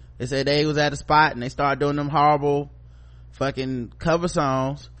 They said they was at a spot and they started doing them horrible fucking cover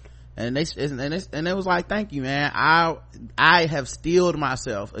songs, and it was like, thank you, man. I have steeled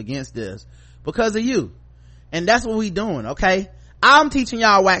myself against this because of you. And that's what we doing, okay? I'm teaching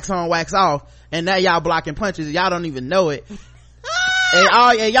y'all wax on, wax off, and now y'all blocking punches and y'all don't even know it.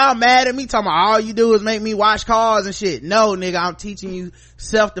 and y'all mad at me talking about all you do is make me wash cars and shit. No, nigga, I'm teaching you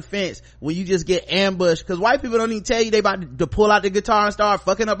self-defense when you just get ambushed, because white people don't even tell you they about to pull out the guitar and start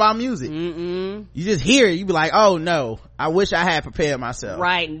fucking up our music. You just hear it, you be like, oh no, I wish I had prepared myself.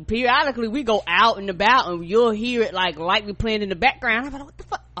 Right. And periodically we go out and about and you'll hear it like we playing in the background. I'm like, what the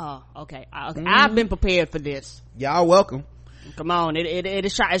fuck? Oh, okay. I've been prepared for this. Y'all welcome. Come on, it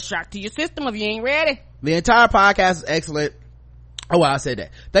is shock to your system if you ain't ready. The entire podcast is excellent. Oh, well, I said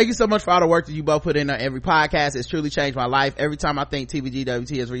that. Thank you so much for all the work that you both put in on every podcast. It's truly changed my life. Every time I think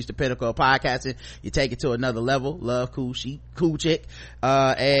TBGWT has reached the pinnacle of podcasting, you take it to another level. Love, cool chick.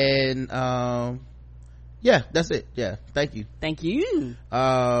 Yeah, that's it. Yeah, thank you.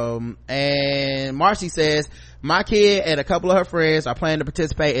 And Marcy says, my kid and a couple of her friends are planning to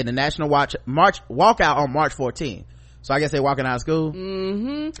participate in the national walkout on March 14th. So I guess they're walking out of school.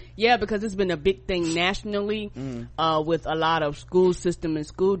 Yeah, because it's been a big thing nationally, with a lot of school system and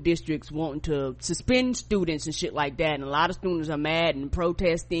school districts wanting to suspend students and shit like that. And a lot of students are mad and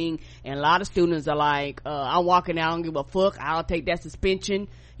protesting, and a lot of students are like, I'm walking out, I don't give a fuck, I'll take that suspension.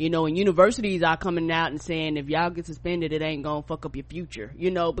 You know, and universities are coming out and saying, if y'all get suspended, it ain't gonna fuck up your future. You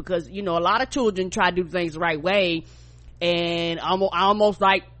know, because, you know, a lot of children try to do things the right way, and almost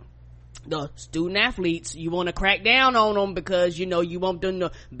like the student athletes, you want to crack down on them because, you know, you want them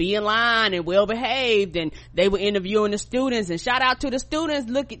to be in line and well behaved. And they were interviewing the students, and shout out to the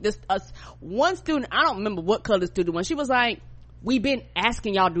students. Look at this, one student, I don't remember what color student was, she was like, we've been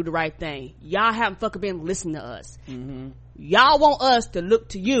asking y'all to do the right thing, y'all haven't fucking been listening to us. Y'all want us to look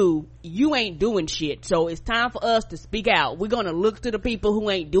to you, you ain't doing shit, so it's time for us to speak out. We're gonna look to the people who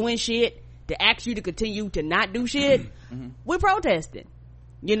ain't doing shit to ask you to continue to not do shit. We're protesting.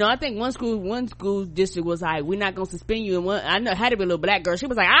 You know, I think one school district was like, we're not gonna suspend you, and one, I know, had to be a little black girl, she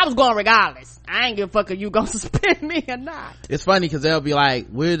was like, I was going regardless, I ain't give a fuck if you gonna suspend me or not. It's funny because they'll be like,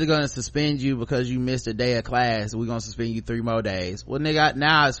 we're gonna suspend you because you missed a day of class, we're gonna suspend you 3 more days. Well, nigga,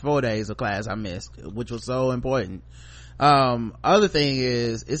 now it's 4 days of class I missed, which was so important. Other thing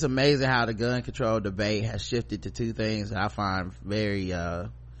is, it's amazing how the gun control debate has shifted to 2 things that I find very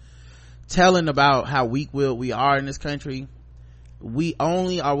telling about how weak-willed we are in this country. We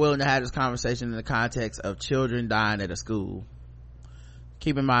only are willing to have this conversation in the context of children dying at a school.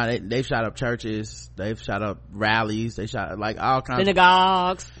 Keep in mind, they've shot up churches, they've shot up rallies, they shot like all kinds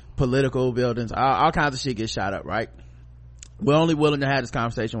synagogues, of political buildings, all kinds of shit gets shot up, right? We're only willing to have this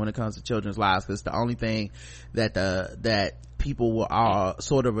conversation when it comes to children's lives, because the only thing that people will all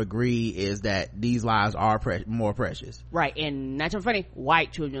sort of agree is that these lives are more precious, right? And not so funny,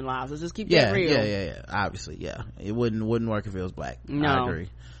 white children's lives, let's just keep that real. Yeah, obviously, yeah, it wouldn't work if it was black. No, I agree.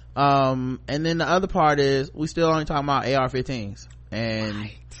 And then the other part is, we still only talking about AR-15s and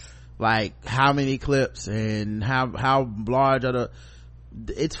like how many clips and how large are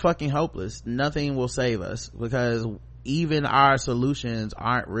it's fucking hopeless. Nothing will save us, because even our solutions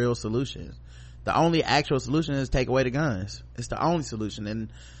aren't real solutions. The only actual solution is take away the guns. It's the only solution.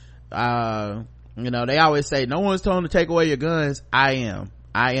 And you know, they always say no one's told them to take away your guns. I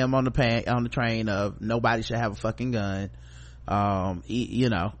am on the train of nobody should have a fucking gun. You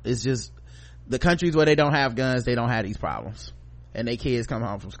know, it's just the countries where they don't have guns, they don't have these problems, and their kids come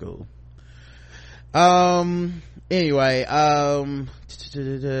home from school. Anyway,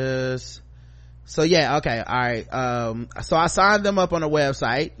 so yeah, okay, all right. So I signed them up on a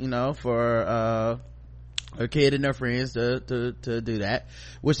website, you know, for a kid and their friends to do that,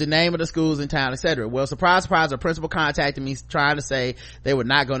 which the name of the schools in town, etc. Well, surprise, a principal contacted me trying to say they were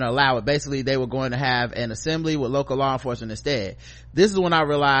not going to allow it. Basically, they were going to have an assembly with local law enforcement instead. This is when I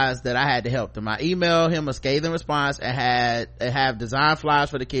realized that I had to help them. I emailed him a scathing response and have design flyers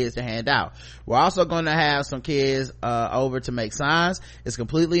for the kids to hand out. We're also going to have some kids over to make signs. It's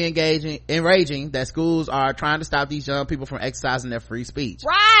completely enraging that schools are trying to stop these young people from exercising their free speech.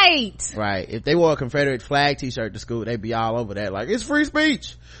 Right. If they wore a Confederate flag t-shirt to school, they'd be all over that, like, it's free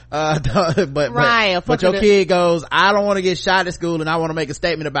speech. But your kid goes, I don't want to get shot at school and I want to make a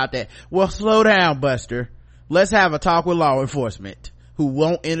statement about that. Well, slow down, Buster. Let's have a talk with law enforcement, who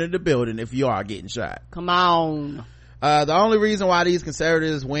won't enter the building if you are getting shot. Come on. The only reason why these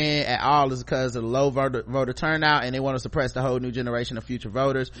conservatives win at all is because of the low voter turnout, and they want to suppress the whole new generation of future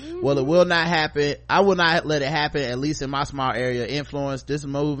voters. Well, it will not happen. I will not let it happen, at least in my small area of influence. This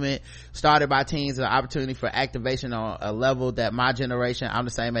movement started by teens, an opportunity for activation on a level that my generation, I'm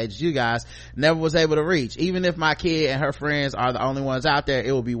the same age as you guys, never was able to reach. Even if my kid and her friends are the only ones out there,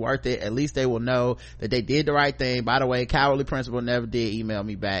 it will be worth it. At least they will know that they did the right thing. By the way, cowardly principal never did email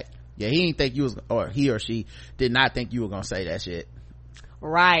me back. Yeah, he didn't think you was, or he or she did not think you were gonna say that shit.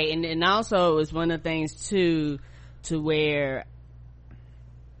 Right. And also it was one of the things too, to where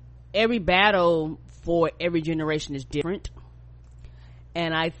every battle for every generation is different.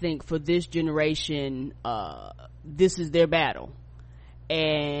 And I think for this generation, this is their battle.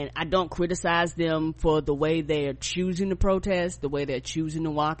 And I don't criticize them for the way they're choosing to protest, the way they're choosing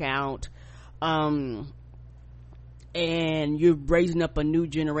to walk out. And you're raising up a new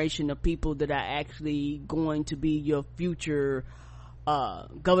generation of people that are actually going to be your future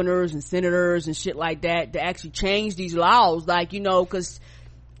governors and senators and shit like that, to actually change these laws. Like, you know, because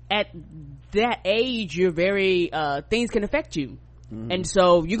at that age you're very things can affect you. And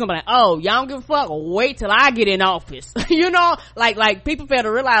so you're gonna be like, oh, y'all don't give a fuck, wait till I get in office. You know, like people fail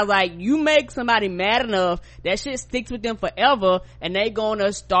to realize, like, you make somebody mad enough, that shit sticks with them forever, and they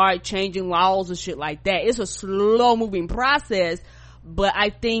gonna start changing laws and shit like that. It's a slow moving process, but I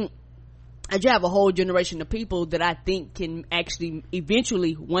think I just have a whole generation of people that I think can actually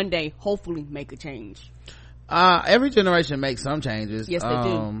eventually one day hopefully make a change. Every generation makes some changes. Yes, they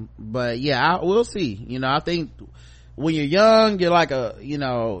do. But yeah, we'll see. You know, I think when you're young, you're like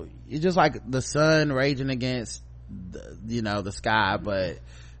you're just like the sun raging against the sky. But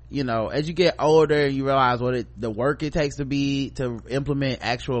you know, as you get older, you realize the work it takes to implement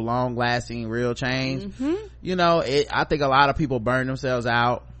actual long lasting real change. You know, I think a lot of people burn themselves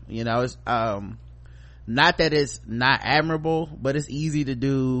out. You know, it's not that it's not admirable, but it's easy to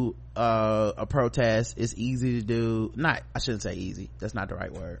do a protest. It's easy to do, I shouldn't say easy, that's not the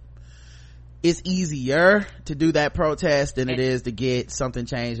right word. It's easier to do that protest than it is to get something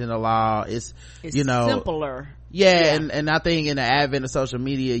changed in the law. It's simpler. Yeah. And I think in the advent of social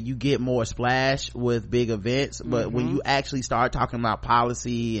media, you get more splash with big events, but when you actually start talking about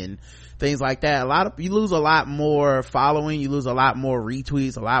policy and things like that, you lose a lot more following, you lose a lot more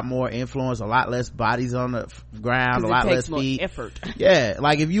retweets, a lot more influence, a lot less bodies on the ground, a lot less feet. Effort. Yeah,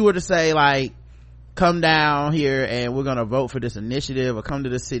 like if you were to say, like, come down here and we're gonna vote for this initiative, or come to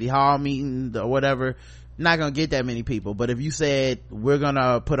the city hall meeting or whatever, not gonna get that many people. But if you said we're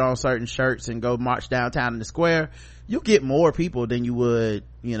gonna put on certain shirts and go march downtown in the square, you'll get more people than you would,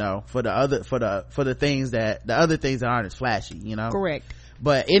 for the other things that aren't as flashy, Correct.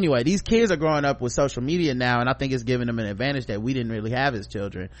 But anyway, these kids are growing up with social media now, and I think it's giving them an advantage that we didn't really have as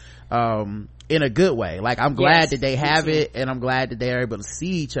children, in a good way. Like, I'm glad that they have it, and I'm glad that they're able to see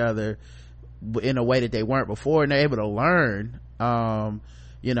each other in a way that they weren't before, and they're able to learn. A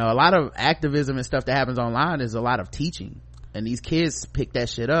lot of activism and stuff that happens online is a lot of teaching, and these kids pick that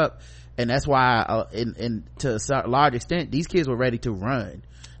shit up, and that's why to a large extent these kids were ready to run.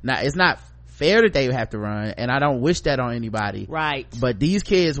 Now, it's not fair that they have to run, and I don't wish that on anybody, right? But these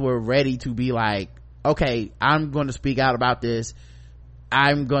kids were ready to be like, okay, I'm going to speak out about this,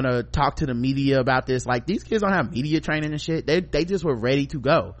 I'm gonna talk to the media about this. Like, these kids don't have media training and shit. They just were ready to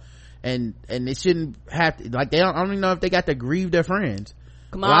go, and they shouldn't have to, like, I don't even know if they got to grieve their friends.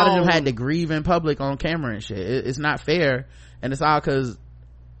 A lot of them had to grieve in public on camera and shit. It's not fair, and it's all because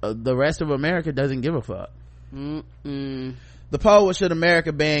the rest of America doesn't give a fuck. The poll was, should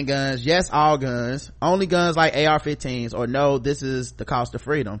America ban guns? Yes, all guns. Only guns like AR-15s, or no, this is the cost of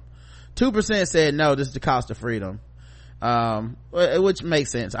freedom. 2% said no, this is the cost of freedom, which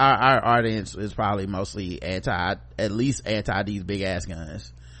makes sense. Our audience is probably mostly at least anti these big ass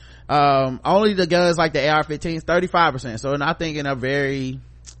guns. Only the guns like the AR-15s, 35%. So I think in a very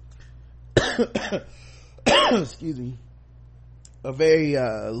excuse me, a very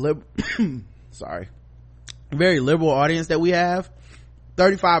very liberal audience that we have,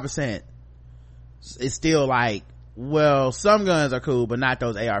 35% is still like, well, some guns are cool, but not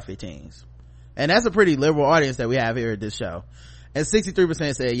those AR-15s. And that's a pretty liberal audience that we have here at this show. And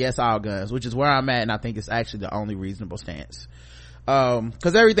 63% said yes, all guns, which is where I'm at, and I think it's actually the only reasonable stance.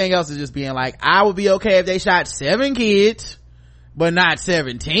 Cause everything else is just being like, I would be okay if they shot 7 kids, but not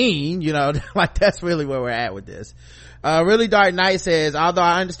 17, like, that's really where we're at with this. Really Dark Knight says, although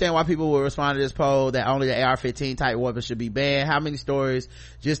I understand why people will respond to this poll that only the AR-15 type weapons should be banned, how many stories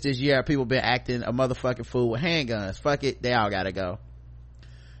just this year have people been acting a motherfucking fool with handguns? Fuck it, they all gotta go.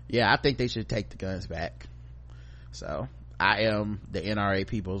 Yeah, I think they should take the guns back. So I am the NRA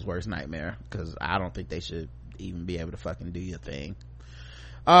people's worst nightmare, because I don't think they should even be able to fucking do your thing.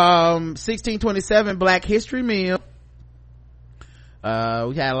 1627 Black History Meal. We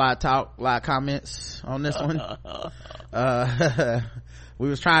had a lot of comments on this one. We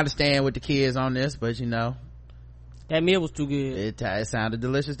was trying to stand with the kids on this, but you know, that meal was too good. It sounded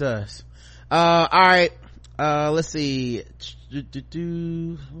delicious to us. All right, let's see.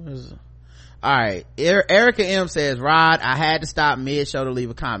 All right, Erica M says, Rod, I had to stop mid-show to leave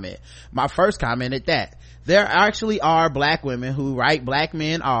a comment. My first comment at that. There actually are black women who write black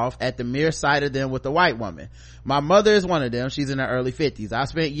men off at the mere sight of them with a white woman. My mother is one of them. She's in her early 50s. I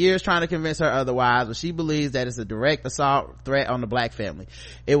spent years trying to convince her otherwise, but she believes that it's a direct assault threat on the black family.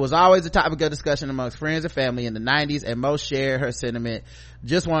 It was always a topic of discussion amongst friends and family in the 90s, and most share her sentiment.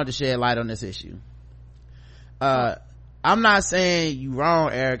 Just wanted to shed light on this issue. I'm not saying you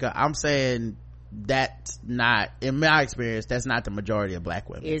wrong, Erica. I'm saying that's not, in my experience, that's not the majority of black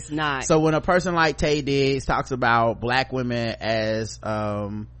women. It's not. So when a person like Tay Diggs talks about black women as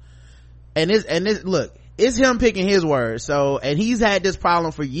and look, it's him picking his words. So, and he's had this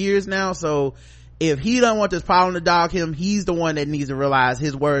problem for years now. So if he don't want this problem to dog him, he's the one that needs to realize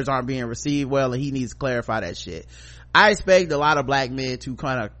his words aren't being received well, and he needs to clarify that shit. I expect a lot of black men to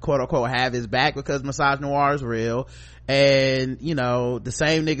kind of quote unquote have his back, because misogynoir is real. And you know, the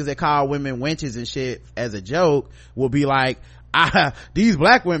same niggas that call women wenches and shit as a joke will be like, these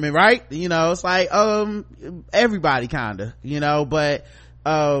black women, right? You know, it's like everybody kinda, you know. But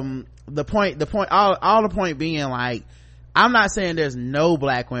all the point being, like, I'm not saying there's no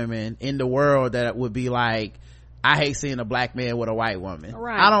black women in the world that would be like, I hate seeing a black man with a white woman.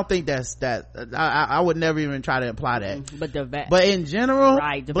 Right. I don't think that's I would never even try to imply that. But in general,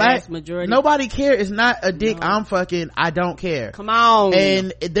 right, the black, vast majority, nobody cares. It's not a dick no. I'm fucking, I don't care. Come on.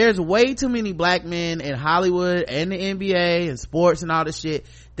 And there's way too many black men in Hollywood and the NBA and sports and all this shit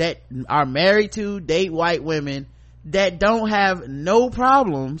that are married to, date white women, that don't have no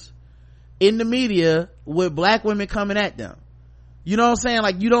problems in the media with black women coming at them. You know what I'm saying?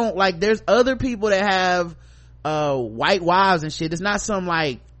 Like, you don't, like, there's other people that have white wives and shit. It's not some,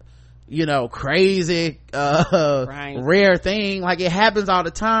 like, you know, crazy right. rare thing. Like, it happens all the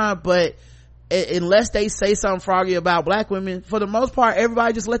time, but unless they say something froggy about black women, for the most part,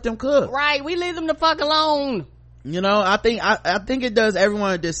 everybody just let them cook. Right, we leave them the fuck alone. You know, I think it does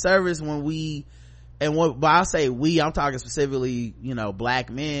everyone a disservice when we, and when I say we, I'm talking specifically, you know,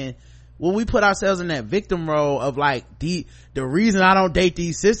 black men, when we put ourselves in that victim role of like, the reason I don't date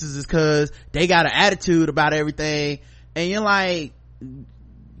these sisters is because they got an attitude about everything. And you're like,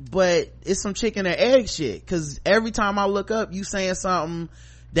 but it's some chicken and egg shit, because every time I look up, you saying something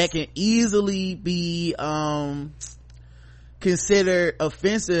that can easily be considered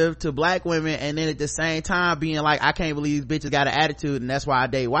offensive to black women, and then at the same time being like, I can't believe these bitches got an attitude and that's why I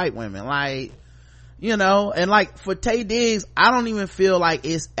date white women. Like, you know. And like for Tay Diggs, I don't even feel like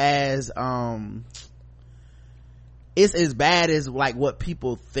it's as bad as like what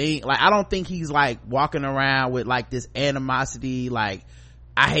people think. Like, I don't think he's like walking around with like this animosity, like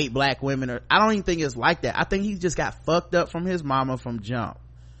I hate black women, or I don't even think it's like that. I think he just got fucked up from his mama from jump,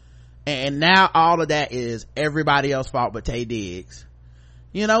 and now all of that is everybody else's fault but Tay Diggs.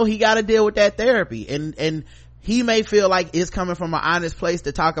 You know, he got to deal with that therapy, and he may feel like it's coming from an honest place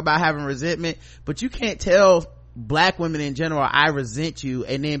to talk about having resentment, but you can't tell black women in general, I resent you,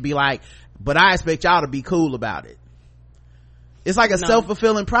 and then be like, but I expect y'all to be cool about it. It's like a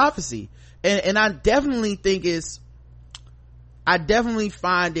self-fulfilling prophecy. And I definitely think I definitely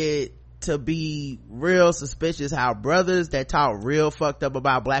find it to be real suspicious how brothers that talk real fucked up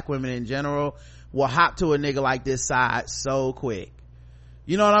about black women in general will hop to a nigga like this side so quick.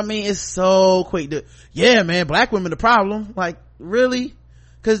 You know what I mean? It's so quick to, yeah man, black women the problem. Like, really?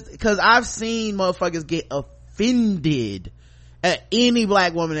 Cause I've seen motherfuckers get offended at any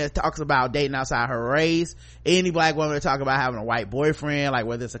black woman that talks about dating outside her race, any black woman that talk about having a white boyfriend, like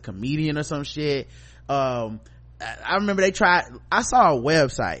whether it's a comedian or some shit. I remember I saw a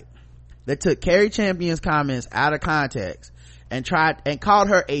website that took Carrie Champion's comments out of context and called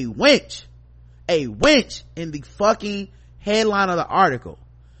her a wench in the fucking headline of the article.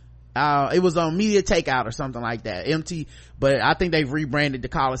 It was on Media Takeout or something like that, but I think they've rebranded to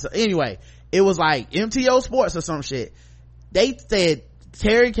call it. So anyway, it was like MTO Sports or some shit. They said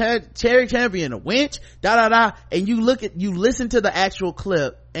Terry Champion a wench, and you listen to the actual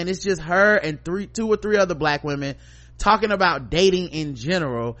clip, and it's just her and two or three other black women talking about dating in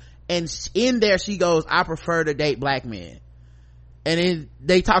general, and in there she goes, I prefer to date black men. And then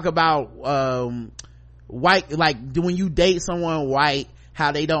they talk about white, like when you date someone white,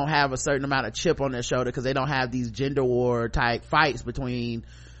 how they don't have a certain amount of chip on their shoulder because they don't have these gender war type fights between,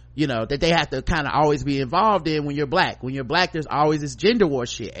 you know, that they have to kind of always be involved in when you're black. When you're black, there's always this gender war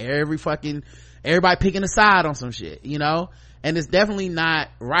shit. Everybody picking a side on some shit, you know? And it's definitely not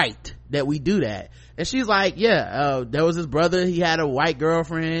right that we do that. And she's like, there was his brother, he had a white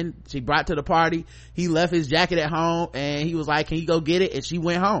girlfriend she brought to the party, he left his jacket at home and he was like, can you go get it? And she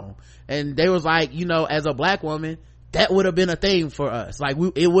went home. And they was like, you know, as a black woman, that would have been a thing for us. Like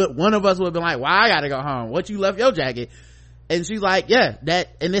one of us would have been like, why I gotta go home? What, you left your jacket? And she's like, and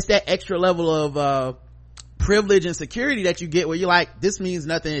it's that extra level of privilege and security that you get where you're like, this means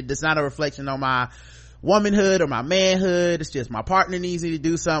nothing, it's not a reflection on my womanhood or my manhood, it's just my partner needs me to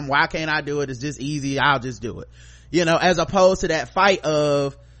do something, why can't I do it? It's just easy, I'll just do it, you know, as opposed to that fight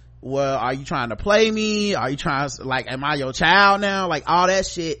of, well, are you trying to play me? Are you trying to, like, am I your child now? Like, all that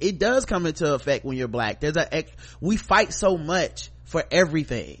shit, it does come into effect when you're black. We fight so much for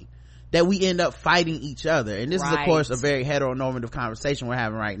everything that we end up fighting each other. And this is, of course, a very heteronormative conversation we're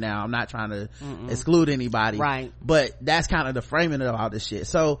having right now. I'm not trying to exclude anybody. Right. But that's kind of the framing of all this shit.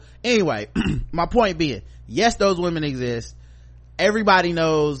 So, anyway, my point being, yes, those women exist. Everybody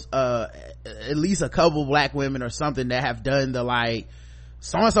knows, at least a couple black women or something that have done the, like,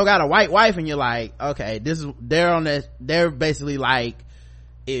 so-and-so got a white wife, and you're like, okay, they're basically like,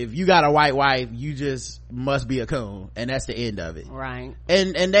 if you got a white wife, you just must be a coon, and that's the end of it. Right.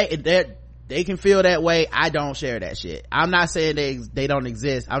 And they can feel that way. I don't share that shit. I'm not saying they don't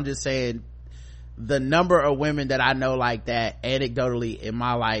exist. I'm just saying the number of women that I know like that anecdotally in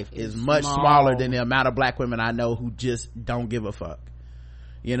my life is much smaller than the amount of black women I know who just don't give a fuck.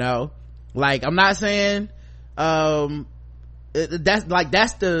 You know, like, I'm not saying that's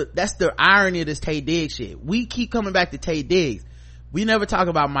the irony of this Taye Diggs shit. We keep coming back to Taye Diggs. We never talk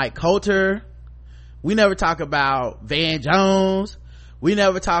about Mike Coulter. We never talk about Van Jones. We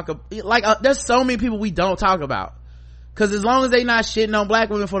never talk there's so many people we don't talk about, because as long as they not shitting on black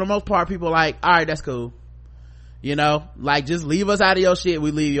women, for the most part, people are like, all right, that's cool, you know, like, just leave us out of your shit,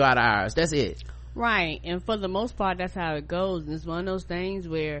 we leave you out of ours, that's it. Right. And for the most part, that's how it goes. And it's one of those things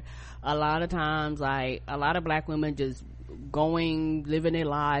where a lot of times, like, a lot of black women just living their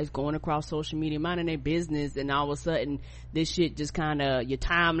lives, going across social media, minding their business, and all of a sudden this shit just kind of, your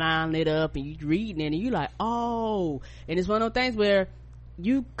timeline lit up and you reading it and you like, oh. And it's one of those things where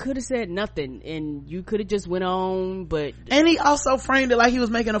you could have said nothing and you could have just went on. But and he also framed it like he was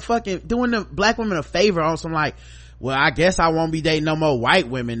making doing the black women a favor on some, like, well, I guess I won't be dating no more white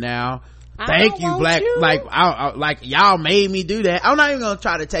women now, thank you, black you. Like y'all made me do that. I'm not even gonna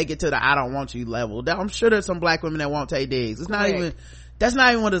try to take it to the I don't want you level. I'm sure there's some black women that won't Taye Diggs. It's not even, that's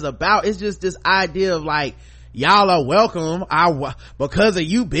not even what it's about. It's just this idea of, like, y'all are welcome, because of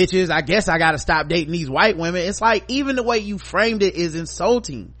you bitches, I guess I gotta stop dating these white women. It's like, even the way you framed it is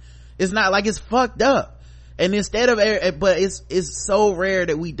insulting. It's not, like, it's fucked up. And instead of, but it's so rare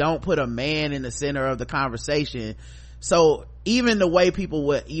that we don't put a man in the center of the conversation. So even the way people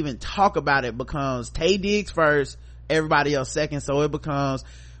would even talk about it becomes Taye Diggs first, everybody else second. So it becomes,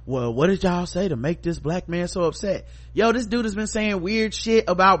 well, what did y'all say to make this black man so upset? Yo, this dude has been saying weird shit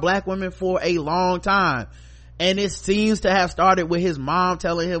about black women for a long time, and it seems to have started with his mom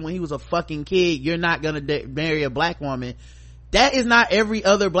telling him when he was a fucking kid, you're not gonna marry a black woman. That is not every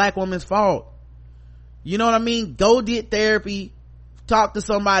other black woman's fault. You know what I mean? Go get therapy, talk to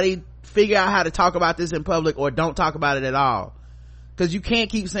somebody, figure out how to talk about this in public, or don't talk about it at all, because you can't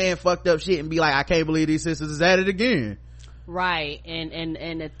keep saying fucked up shit and be like, I can't believe these sisters is at it again. Right.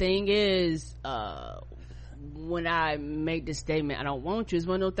 And the thing is, when I make this statement, I don't want you, it's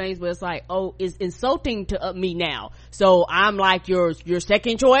one of those things where it's like, oh, it's insulting to me now, so I'm like your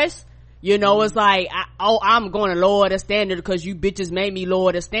second choice. You know, it's like, I'm going to lower the standard because you bitches made me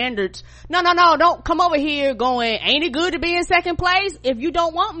lower the standards. No, don't come over here going, ain't it good to be in second place? If you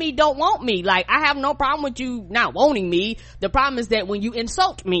don't want me, don't want me. Like, I have no problem with you not wanting me. The problem is that when you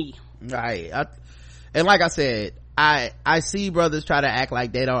insult me. Right. And like I said, I see brothers try to act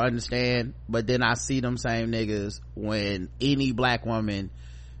like they don't understand, but then I see them same niggas when any black woman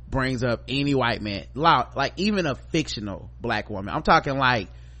brings up any white man, like even a fictional black woman. I'm talking like,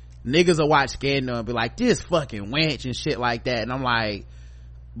 niggas will watch Scandal and be like, this fucking wench and shit like that, and I'm like,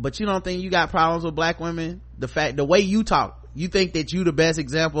 but you don't think you got problems with black women? The way you talk, you think that you the best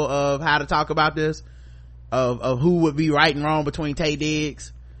example of how to talk about this, of who would be right and wrong between Taye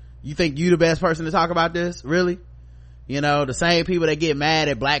Diggs? You think you the best person to talk about this? Really? You know, the same people that get mad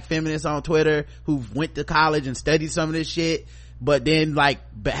at black feminists on Twitter who went to college and studied some of this shit, but then like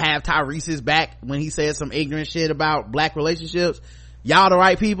have Tyrese's back when he said some ignorant shit about black relationships. Y'all the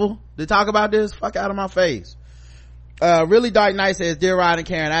right people to talk about this? Fuck out of my face. Really Dark Knight says, Dear Rod and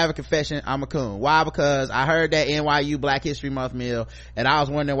Karen, I have a confession. I'm a coon. Why? Because I heard that NYU Black History Month meal and I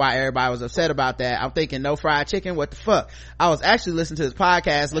was wondering why everybody was upset about that. I'm thinking, no fried chicken? What the fuck? I was actually listening to his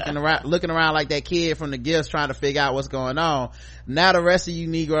podcast, looking around like that kid from the gifts trying to figure out what's going on. Now the rest of you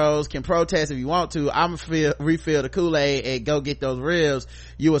Negroes can protest if you want to. I'm gonna refill the Kool-Aid and go get those ribs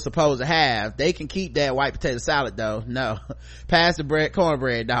you were supposed to have. They can keep that white potato salad though. No. Pass the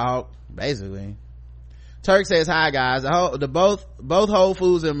cornbread, dog. Basically. Turk says, hi guys. Both Whole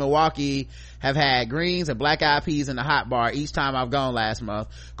Foods in Milwaukee have had greens and black eyed peas in the hot bar each time I've gone last month,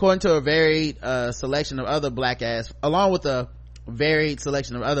 according to a varied selection of other black ass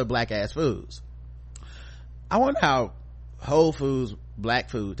foods. I wonder how Whole Foods black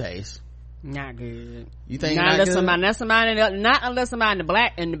food tastes. Not good. You think not not unless good? not unless somebody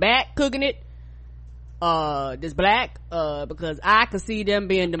in the back cooking it. This black, because I could see them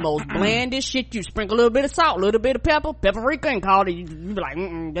being the most blandest shit. You sprinkle a little bit of salt, a little bit of paprika, and call it. You be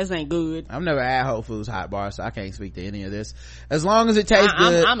like, this ain't good. I've never had Whole Foods hot bar, so I can't speak to any of this. As long as it tastes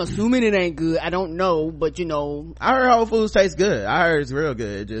good. I'm assuming it ain't good. I don't know, but I heard Whole Foods tastes good. I heard it's real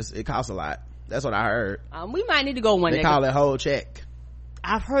good. It costs a lot. That's what I heard. We might need to go one day. They call it whole check.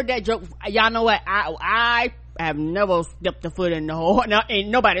 I've heard that joke. Y'all know what? I have never stepped a foot in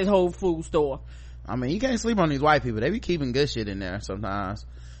nobody's Whole Food store. I mean, you can't sleep on these white people. They be keeping good shit in there sometimes.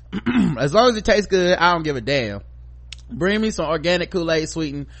 As long as it tastes good, I don't give a damn. Bring me some organic Kool-Aid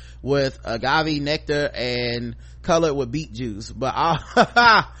sweetened with agave nectar and colored with beet juice. But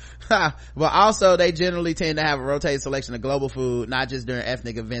also they generally tend to have a rotated selection of global food, not just during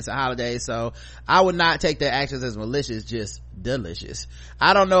ethnic events and holidays. So I would not take their actions as malicious, just delicious.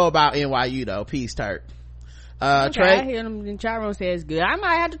 I don't know about NYU though. Peace, Turk. Trey, I hear them in chat room say it's good. I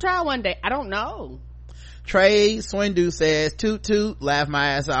might have to try one day. I don't know. Trey Swindu says, toot toot, laugh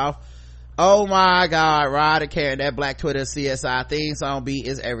my ass off. Oh my god, Rod and Karen, that Black Twitter CSI theme song beat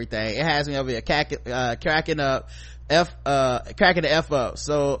is everything. It has me over here cracking the F up.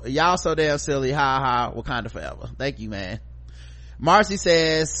 So y'all so damn silly, ha ha, Wakanda forever. Thank you, man. Marcy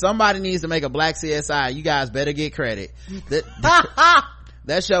says, somebody needs to make a black CSI. You guys better get credit.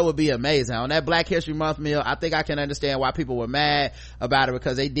 That show would be amazing. On that Black History Month meal, I think I can understand why people were mad about it,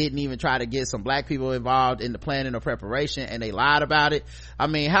 because they didn't even try to get some black people involved in the planning or preparation, and they lied about it. I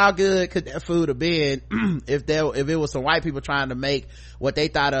mean, how good could that food have been if it was some white people trying to make what they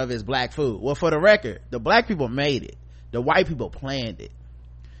thought of as black food? Well, for the record, the black people made it. The white people planned it.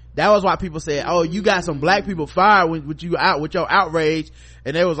 That was why people said, oh, you got some black people fired with your outrage.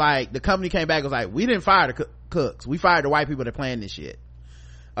 And they was like, the company came back and was like, we didn't fire the cooks. We fired the white people that planned this shit.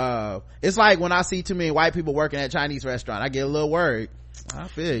 It's like when I see too many white people working at a Chinese restaurant, I get a little worried. I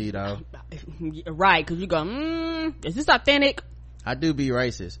feel you though. Right, because you go, is this authentic? I do be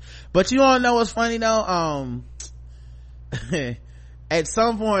racist. But you wanna know what's funny though? At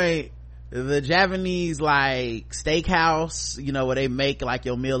some point, the Japanese like steakhouse, where they make like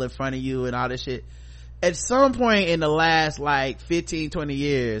your meal in front of you and all this shit, at some point in the last like 15-20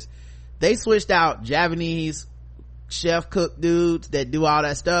 years, they switched out Japanese chef cook dudes that do all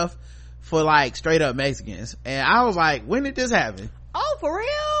that stuff for like straight up Mexicans. And I was like, when did this happen? Oh, for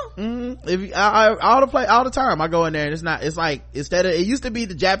real? Mm-hmm. All the time I go in there and it's like, instead of, it used to be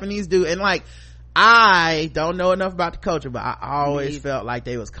the Japanese dude, and like, I don't know enough about the culture, but I always felt like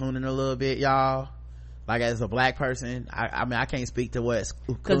they was cooning a little bit, y'all. Like, as a black person, I mean, I can't speak to what's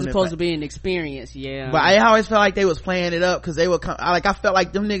because it's supposed to be an experience. Yeah, but I always felt like they was playing it up, because they would come, I felt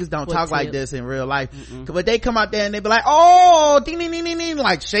like them niggas don't talk like this in real life. But they come out there and they be like, oh, ding ding ding ding ding,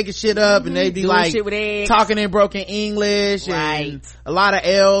 like shaking shit up, and they be like talking in broken English, and a lot of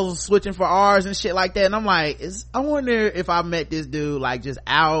L's switching for R's and shit like that. And I'm like, I wonder if I met this dude like just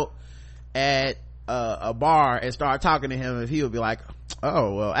out at a bar and start talking to him, if he would be like,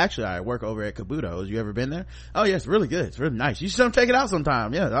 oh, well, actually I work over at Kabuto's. You ever been there? Oh yeah, it's really good. It's really nice. You should come check it out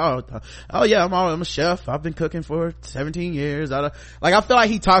sometime. Yeah. Oh yeah, I'm a chef. I've been cooking for 17 years. Like, I feel like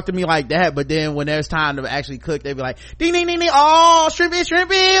he talked to me like that, but then when there's time to actually cook, they be like, ding ding ding ding, oh,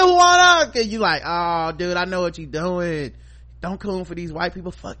 shrimpy, who wanna? And you like, oh dude, I know what you doing. Don't coon for these white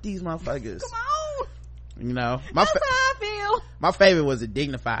people. Fuck these motherfuckers. Come on. That's how I feel. My favorite was the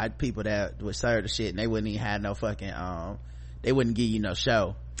dignified people that would serve the shit, and they wouldn't even have no fucking they wouldn't give you no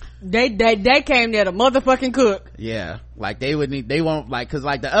show. They came there to motherfucking cook. Yeah, like they won't, like, cause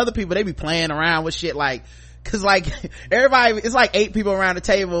like the other people, they be playing around with shit, like, cause like everybody, it's like 8 people around the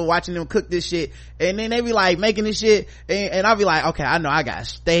table watching them cook this shit, and then they be like making this shit, and I'll be like, okay, I know I got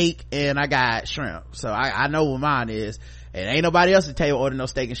steak and I got shrimp, so I know what mine is. and ain't nobody else at the table order no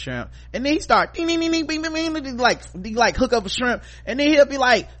steak and shrimp. And then he start ding, ding, ding, ding, ding, ding, ding, like hook up a shrimp, and then he'll be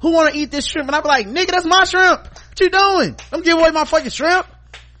like, who want to eat this shrimp? And I'll be like, nigga, that's my shrimp. What you doing? Don't give away my fucking shrimp.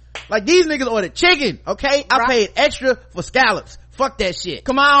 Like, these niggas ordered chicken, okay? I paid extra for scallops. Fuck that shit.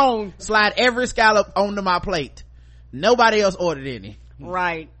 Come on. Slide every scallop onto my plate. Nobody else ordered any.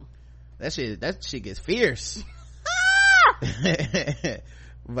 Right. That shit gets fierce.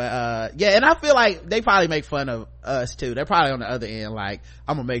 But yeah, and I feel like they probably make fun of us too. They're probably on the other end, like,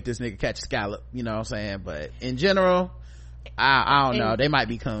 I'm gonna make this nigga catch a scallop, you know what I'm saying? But in general, I don't know, they might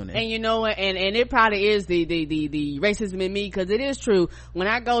be cooning. And you know what, and it probably is the racism in me, because it is true. When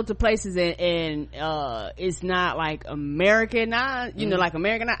I go to places and it's not like Americanized, you know, like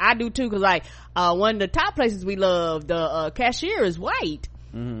Americanized, I do too, because like one of the top places we love, the cashier is white.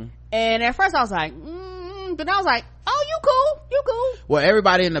 And at first I was like, but I was like, oh, you cool. Well,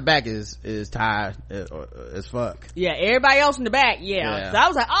 everybody in the back is tired as fuck. Yeah, everybody else in the back, yeah. So I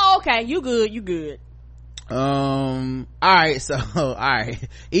was like, oh, okay, you good. All right, so all right,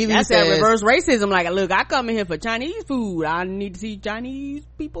 Evie that's says, that reverse racism. Like, look, I come in here for Chinese food, I need to see Chinese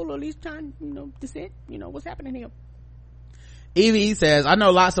people, or at least Chinese, descent, what's happening here. Evie says, I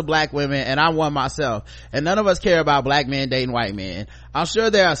know lots of black women, and I'm one myself, and none of us care about black men dating white men. I'm sure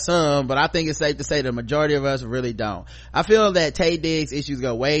there are some, but I think it's safe to say the majority of us really don't. I feel that Tay Diggs' issues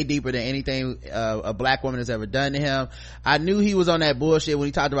go way deeper than anything a black woman has ever done to him. I knew he was on that bullshit when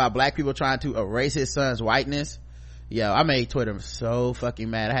he talked about black people trying to erase his son's whiteness. Yo, I made Twitter so fucking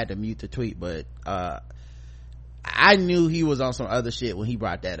mad. I had to mute the tweet, but I knew he was on some other shit when he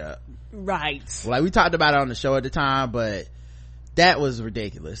brought that up. Right. Like, we talked about it on the show at the time, but that was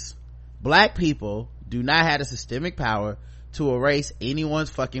ridiculous. Black people do not have the systemic power to erase anyone's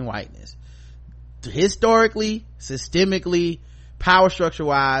fucking whiteness. Historically, systemically, power structure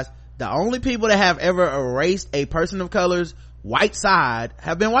wise, the only people that have ever erased a person of color's white side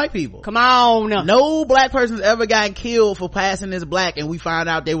have been white people. Come on. No black person's ever gotten killed for passing as black and we find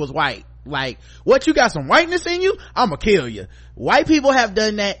out they was white. Like, what, you got some whiteness in you? I'ma kill you. White people have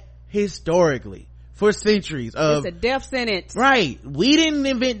done that historically for centuries. It's a death sentence. Right. We didn't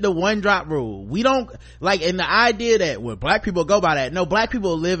invent the one drop rule. We don't, like, and the idea that, well, black people go by that. No, black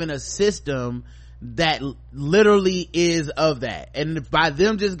people live in a system that literally is of that. And by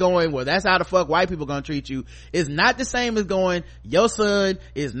them just going, well, that's how the fuck white people gonna treat you, is not the same as going, your son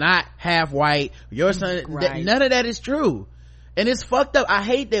is not half white, your son, right. None of that is true. And it's fucked up. I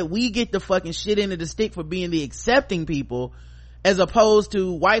hate that we get the fucking shit into the stick for being the accepting people, as opposed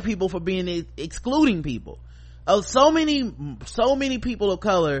to white people for being the excluding people. So many people of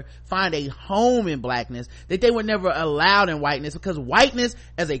color find a home in blackness that they were never allowed in whiteness, because whiteness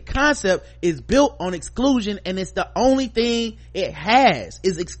as a concept is built on exclusion, and it's the only thing it has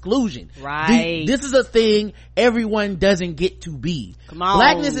is exclusion. Right. This is a thing everyone doesn't get to be. Come on.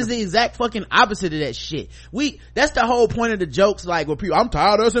 Blackness is the exact fucking opposite of that shit. That's the whole point of the jokes, like, well, people, I'm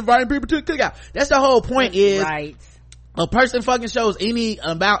tired of us inviting people to the cookout. That's the whole point. Is right. A person fucking shows any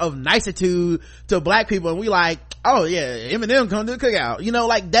amount of nicitude to black people and we like, oh yeah, Eminem come to the cookout,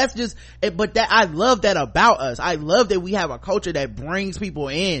 like, that's just it. But that, I love that about us. I love that we have a culture that brings people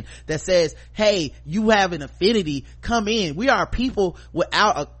in, that says, hey, you have an affinity, come in. We are people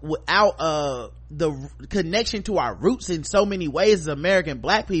without the connection to our roots in so many ways as American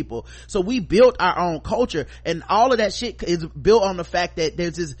black people. So we built our own culture, and all of that shit is built on the fact that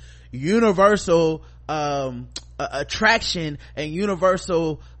there's this universal attraction and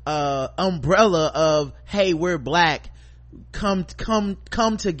universal umbrella of, hey, we're black, come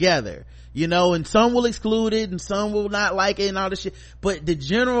together, and some will exclude it and some will not like it and all this shit, but the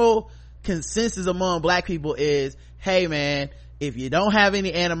general consensus among black people is, hey man, if you don't have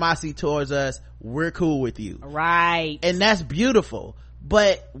any animosity towards us, we're cool with you. Right. And that's beautiful,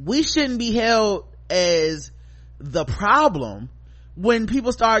 but we shouldn't be held as the problem when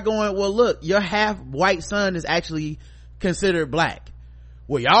people start going, well, look, your half white son is actually considered black.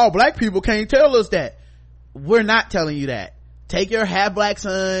 Well, y'all black people can't tell us that. We're not telling you that. Take your half black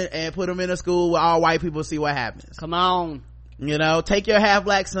son and put him in a school with all white people, see what happens. Come on. Take your half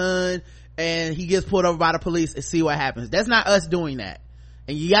black son and he gets pulled over by the police and see what happens. That's not us doing that.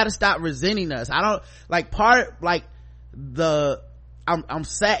 And you gotta stop resenting us. I don't, like, I'm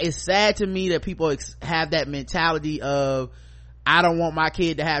sad. It's sad to me that people have that mentality of, I don't want my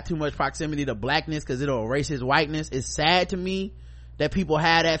kid to have too much proximity to blackness because it'll erase his whiteness. It's sad to me that people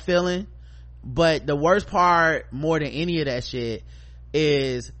have that feeling, but the worst part, more than any of that shit,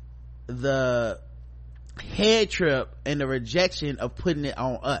 is the head trip and the rejection of putting it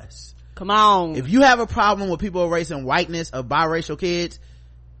on us. Come on. If you have a problem with people erasing whiteness of biracial kids,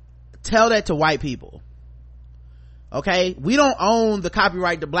 tell that to white people. Okay, we don't own the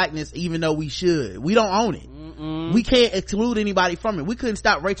copyright to blackness, even though we should. We don't own it. We can't exclude anybody from it. We couldn't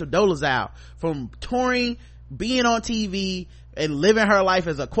stop Rachel Dolezal from touring, being on TV, and living her life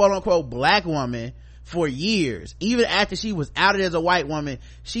as a quote-unquote black woman for years. Even after she was outed as a white woman,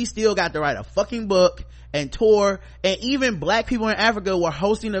 she still got to write a fucking book and tour, and even black people in Africa were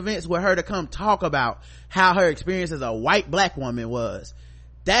hosting events with her to come talk about how her experience as a white black woman was.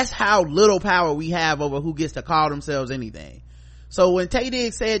 That's how little power we have over who gets to call themselves anything. So when Tay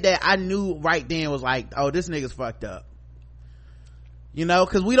Diggs said that, I knew right then, was like, oh, this nigga's fucked up. You know,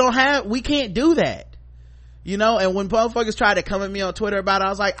 cause we can't do that. You know, and when motherfuckers try to come at me on Twitter about it, I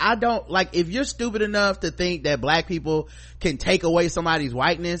was like, I don't, like, if you're stupid enough to think that black people can take away somebody's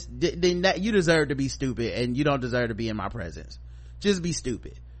whiteness, then that, you deserve to be stupid, and you don't deserve to be in my presence. Just be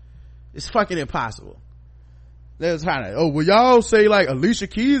stupid. It's fucking impossible. They was trying to, oh, well, y'all say like Alicia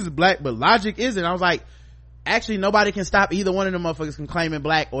Keys is black, but Logic isn't. I was like, actually, nobody can stop either one of them motherfuckers from claiming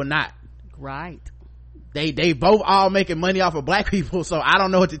black or not. Right. They both all making money off of black people, so I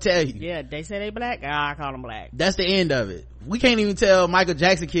don't know what to tell you. Yeah, they say they black, I call them black. That's the end of it. We can't even tell Michael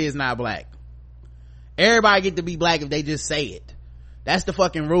Jackson kid's not black. Everybody get to be black if they just say it. That's the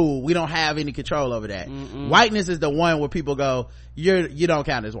fucking rule. We don't have any control over that. Whiteness is the one where people go, you don't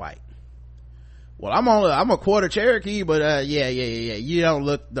count as white. Well, I'm a quarter Cherokee, but yeah, you don't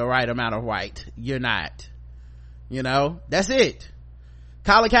look the right amount of white. You're not. You know, that's it.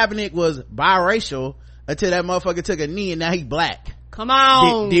 Colin Kaepernick was biracial until that motherfucker took a knee, and now he's black. Come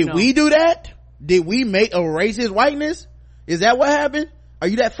on. Did we do that? Did we erase his whiteness? Is that what happened? Are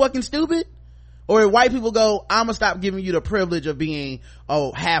you that fucking stupid? Or if white people go, I'm gonna stop giving you the privilege of being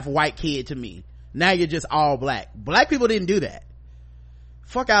half white kid to me, now you're just all black. Black people didn't do that.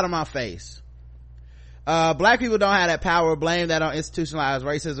 Fuck out of my face. Black people don't have that power. Blame that on institutionalized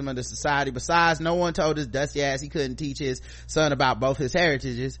racism in the society. Besides, no one told his dusty ass he couldn't teach his son about both his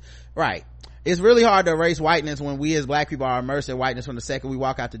heritages. Right. It's really hard to erase whiteness when we as black people are immersed in whiteness from the second we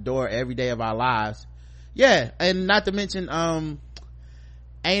walk out the door every day of our lives. Yeah, and not to mention,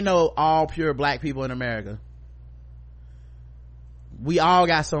 ain't no all pure black people in America. We all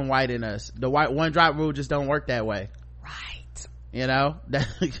got some white in us. The white one drop rule just don't work that way. Right. You know,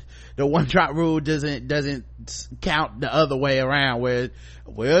 the one drop rule doesn't count the other way around, where,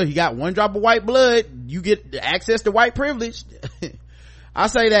 well, you got one drop of white blood, you get access to white privilege. I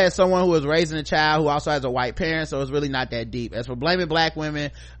say that as someone who was raising a child who also has a white parent, so it's really not that deep. As for blaming black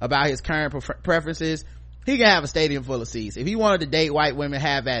women about his current preferences, he can have a stadium full of seats. If he wanted to date white women,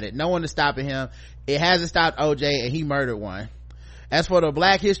 have at it. No one is stopping him. It hasn't stopped OJ, and he murdered one. As for the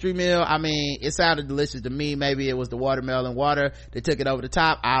Black History meal, I mean, it sounded delicious to me. Maybe it was the watermelon water that took it over the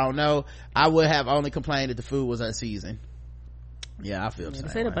top. I don't know. I would have only complained if the food was unseasoned. Yeah, I feel the same.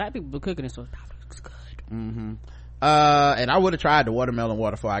 They say the black people were cooking it, so it looks good. And I would have tried the watermelon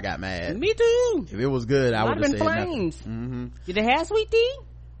water before I got mad. Me too. If it was good, I would have said flames. nothing. Did it have sweet tea?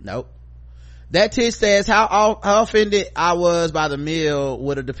 Nope. That Tish says how offended I was by the meal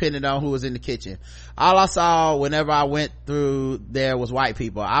would have depended on who was in the kitchen. All I saw whenever I went through there was white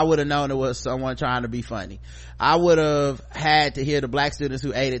people. I would have known it was someone trying to be funny. I would have had to hear the black students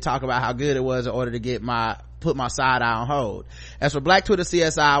who ate it talk about how good it was in order to put my side eye on hold. As for Black Twitter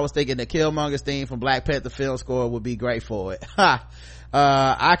CSI, I was thinking the Killmonger's theme from Black Panther film score would be great for it.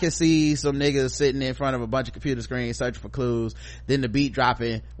 I can see some niggas sitting in front of a bunch of computer screens searching for clues, then the beat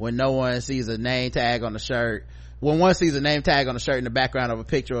dropping when no one sees a name tag on the shirt. When one sees a name tag on the shirt in the background of a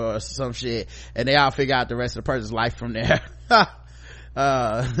picture or some shit, and they all figure out the rest of the person's life from there.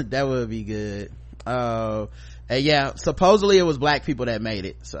 That would be good. And yeah, supposedly it was black people that made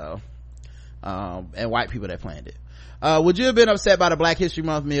it, so and white people that planned it. Would you have been upset by the Black History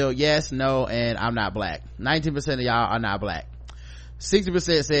Month meal? Yes, no, and I'm not black. 19% of y'all are not black.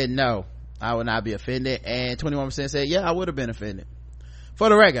 60% said no, I would not be offended, and 21% said yeah, I would have been offended. For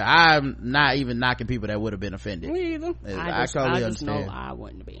the record, I'm not even knocking people that would have been offended. Me either. I totally understand. Know I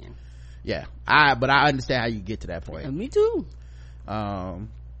wouldn't have been. Yeah, but I understand how you get to that point. Me too.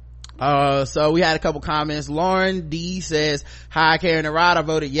 So we had a couple comments. Lauren D says, hi Karen and Rod, I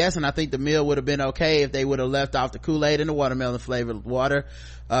voted yes, and I think the meal would have been okay if they would have left off the Kool-Aid and the watermelon flavored water.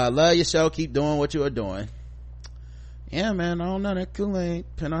 Love your show, keep doing what you are doing. Yeah, man, I don't know, that Kool-Aid,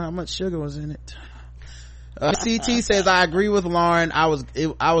 depending on how much sugar was in it. CT says, I agree with Lauren. I was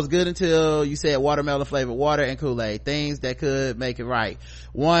good until you said watermelon flavored water and Kool-Aid, things that could make it right.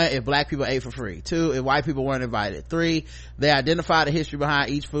 1, if black people ate for free. 2, if white people weren't invited. 3, they identify the history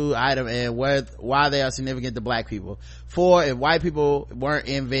behind each food item and why they are significant to black people. 4, if white people weren't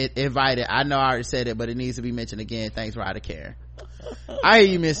invited. I know I already said it, but it needs to be mentioned again. Thanks, Ryder Karen. I hear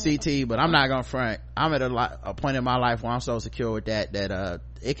you, Miss CT, but I'm not gonna front. I'm at a point in my life where I'm so secure with that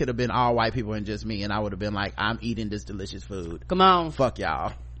it could have been all white people and just me, and I would have been like, I'm eating this delicious food. Come on. Fuck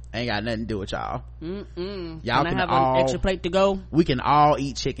y'all. Ain't got nothing to do with y'all. Y'all can have an extra plate to go. We can all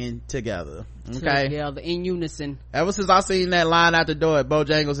eat chicken together. Okay. Together in unison. Ever since I seen that line out the door at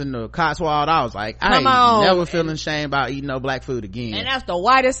Bojangles in the Cotswold, I was like, I ain't never feeling shame about eating no black food again. And that's the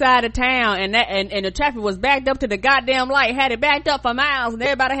whitest side of town, and the traffic was backed up to the goddamn light. Had it backed up for miles, and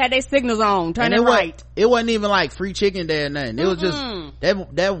everybody had their signals on, turning right. It wasn't even like free chicken there or nothing. It was just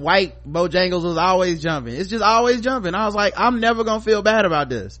that white Bojangles was always jumping. It's just always jumping. I was like, I'm never gonna feel bad about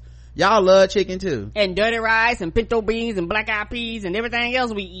this. Y'all love chicken too, and dirty rice and pinto beans and black eyed peas and everything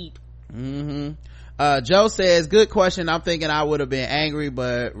else we eat. Joe says, good question. I'm thinking I would have been angry,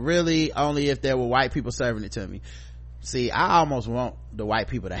 but really only if there were white people serving it to me. See, I almost want the white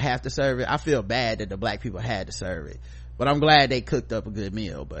people to have to serve it. I feel bad that the black people had to serve it, but I'm glad they cooked up a good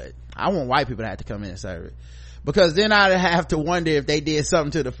meal. But I want white people to have to come in and serve it, because then I'd have to wonder if they did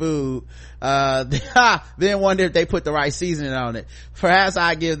something to the food, then wonder if they put the right seasoning on it. Perhaps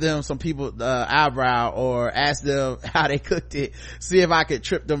I give them some people eyebrow, or ask them how they cooked it, see if I could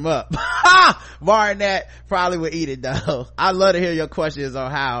trip them up. Barring that, probably would eat it though. I'd love to hear your questions on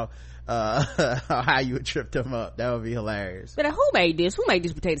how you would trip them up. That would be hilarious. But who made this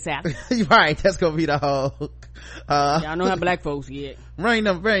potato salad? Right, that's gonna be the whole y'all know how black folks get. Bring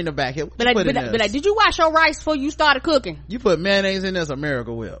them back here. But did you wash your rice before you started cooking? You put mayonnaise in this, a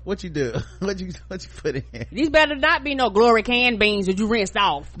Miracle Whip. What you do? what you put in? These better not be no Glory canned beans that you rinsed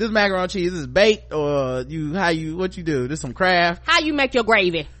off. This macaroni and cheese is baked, or what you do? This some Kraft? How you make your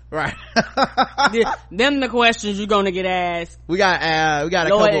gravy? Right. Them the questions you're gonna get asked. We got a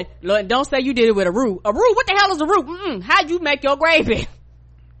couple. Lord, don't say you did it with a roux. A roux? What the hell is a roux? How you make your gravy?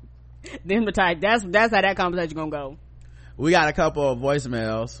 Them the type. That's how that conversation gonna go. We got a couple of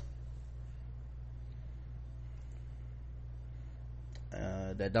voicemails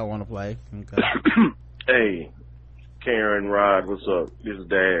that don't want to play. Okay. Hey, Karen, Rod, what's up? This is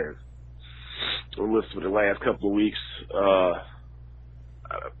Daz. I've listened for the last couple of weeks.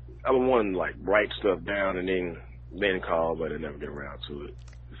 I've been wanting to like write stuff down and then call, but I never get around to it.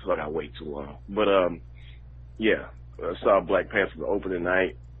 It's like I wait too long. But yeah, I saw Black Panther the opening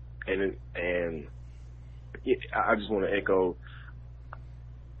night, and yeah, I just want to echo.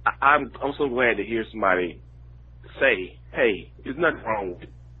 I'm so glad to hear somebody say, "Hey, there's nothing wrong with,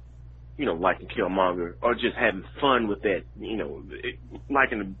 liking Killmonger or just having fun with that,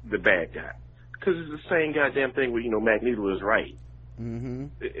 liking the bad guy." Because it's the same goddamn thing where, Magneto is right.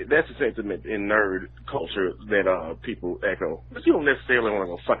 That's the sentiment in nerd culture that people echo. But you don't necessarily want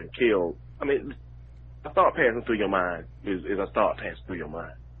to go fucking kill. I mean, a thought passing through your mind is a thought passing through your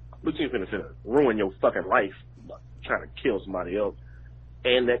mind. But you ain't finna ruin your fucking life by trying to kill somebody else.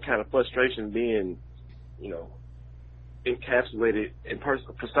 And that kind of frustration being, encapsulated and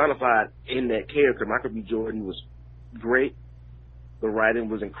personified in that character. Michael B. Jordan was great. The writing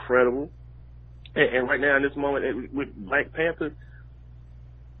was incredible. And right now in this moment with Black Panther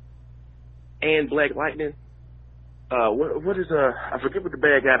and Black Lightning, what is I forget what the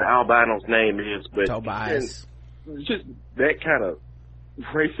bad guy, the albino's name is, but Tobias. Just that kind of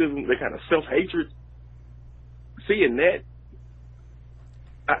racism, that kind of self-hatred. Seeing that,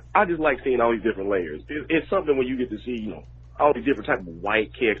 I just like seeing all these different layers. It's something when you get to see, all these different types of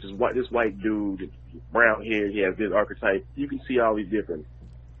white characters. This white dude, brown hair, he has this archetype. You can see all these different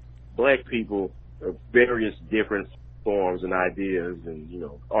black people of various different forms and ideas and,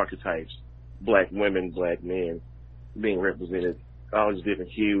 archetypes. Black women, black men being represented, all these different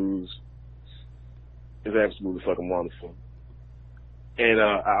hues. It's absolutely fucking wonderful. And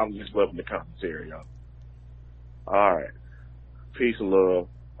I'm just loving the commentary, y'all. All right. Peace and love.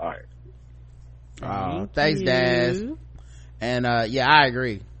 All right. Thanks, Daz. And yeah, I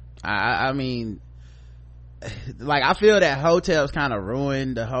agree. I mean, like, I feel that Hotels kind of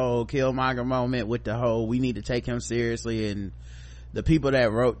ruined the whole Killmonger moment with the whole we need to take him seriously, and the people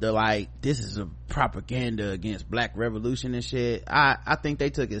that wrote the this is a propaganda against Black Revolution and shit. I think they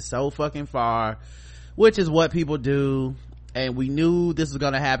took it so fucking far, which is what people do, and we knew this was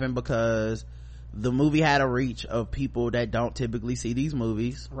gonna happen because the movie had a reach of people that don't typically see these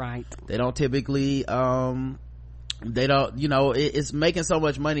movies. Right. They don't typically they don't, it's making so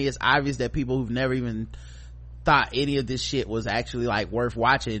much money. It's obvious that people who've never even thought any of this shit was actually worth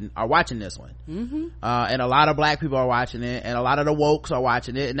watching are watching this one. And a lot of black people are watching it, and a lot of the wokes are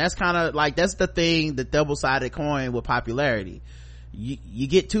watching it, and that's kind of that's the thing, the double-sided coin with popularity. You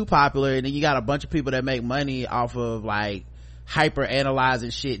get too popular, and then you got a bunch of people that make money off of hyper analyzing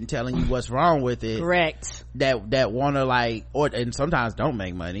shit and telling you what's wrong with it. Correct. That want to like, and sometimes don't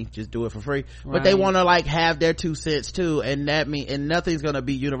make money, just do it for free. Right. But they want to like have their 2 cents too, and nothing's gonna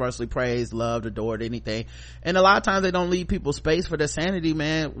be universally praised, loved, adored, anything. And a lot of times they don't leave people space for their sanity,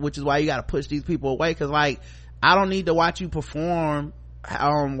 man, which is why you gotta push these people away. Cause like, I don't need to watch you perform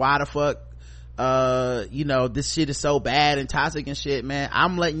why the fuck this shit is so bad and toxic and shit, man.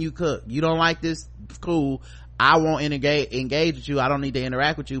 I'm letting you cook. You don't like this, cool. I won't engage with you. I don't need to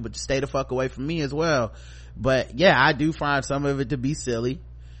interact with you, but stay the fuck away from me as well. But yeah, I do find some of it to be silly,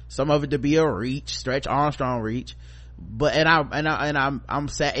 some of it to be a reach, Stretch Armstrong reach. But I'm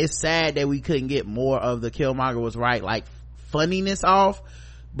sad. It's sad that we couldn't get more of the Killmonger was right, like, funniness off,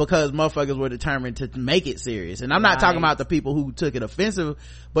 because motherfuckers were determined to make it serious. And I'm not talking about the people who took it offensive,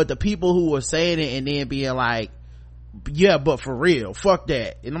 but the people who were saying it and then being like, yeah, but for real, fuck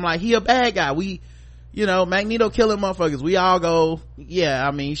that. And I'm like, he a bad guy. Magneto killing motherfuckers. We all go, yeah,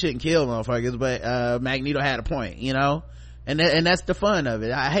 I mean, you shouldn't kill motherfuckers, but Magneto had a point, and that's the fun of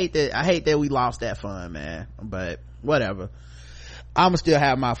it. I hate that we lost that fun, man, but whatever. I'ma still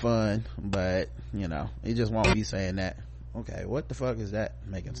have my fun, but it just won't be saying that. Okay, what the fuck is that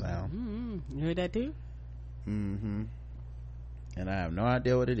making sound? You heard that too? And I have no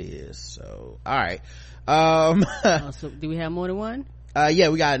idea what it is, so all right. So do we have more than one? Yeah,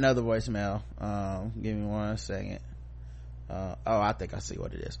 we got another voicemail. Give me 1 second. I think I see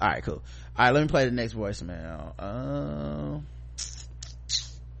what it is. All right, cool. All right, let me play the next voicemail.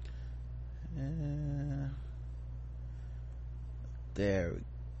 There we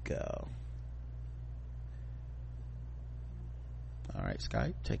go. All right,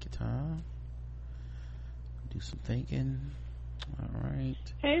 Skype, take your time. Do some thinking. All right.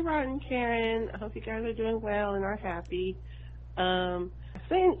 Hey, Rod and Karen. I hope you guys are doing well and are happy. I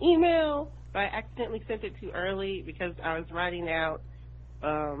sent an email, but I accidentally sent it too early because I was writing out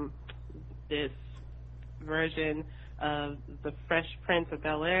this version of the Fresh Prince of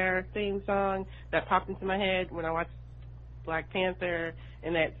Bel-Air theme song that popped into my head when I watched Black Panther,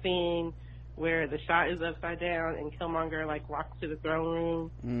 and that scene where the shot is upside down and Killmonger like walks to the throne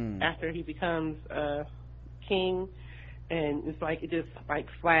room after he becomes king, and it's like it just like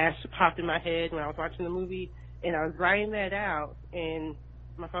popped in my head when I was watching the movie. And I was writing that out, and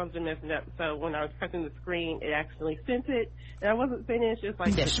my phone's been messing up. So when I was pressing the screen, it accidentally sent it, and I wasn't finished. It's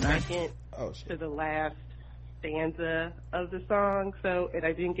like the second to the last stanza of the song. So, and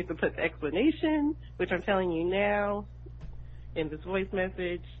I didn't get to put the explanation, which I'm telling you now in this voice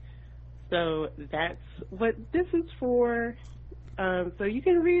message. So that's what this is for. So you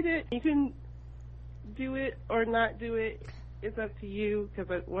can read it. You can do it or not do it. It's up to you, because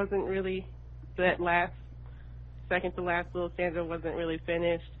it wasn't really that second to last little stanza wasn't really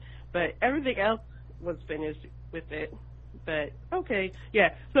finished, but everything else was finished with it. But okay,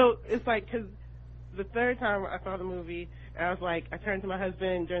 yeah. So it's like, because the third time I saw the movie, and I was like, I turned to my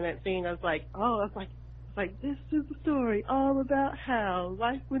husband during that scene. I was like, this is the story all about how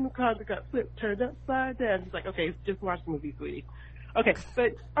life when Wakanda got flipped turned upside down. He's like, okay, just watch the movie, sweetie. Okay,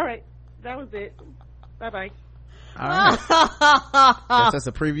 but all right, that was it. Bye bye. All right. Guess that's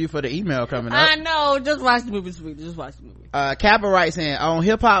a preview for the email coming up. I know. Just watch the movie, sweetie. Just watch the movie. Kappa writes in, on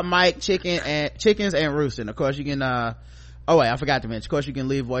Hip Hop Mike, chickens and roosting. Of course, you can. I forgot to mention. Of course, you can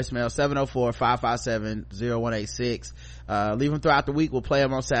leave voicemail 704-557-0186. Leave them throughout the week. We'll play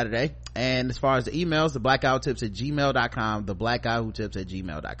them on Saturday. And as far as the emails, the blackguywhotips@gmail.com, the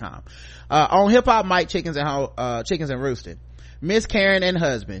blackguywhotips@gmail.com. On Hip Hop Mike, chickens and roosting. Miss Karen and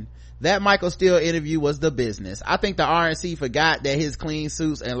husband. That Michael Steele interview was the business. I think the RNC forgot that his clean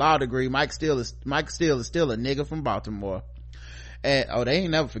suits and law degree, Mike Steele is still a nigga from Baltimore. And they ain't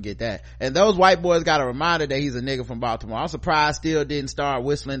never forget that. And those white boys got a reminder that he's a nigga from Baltimore. I'm surprised Steele didn't start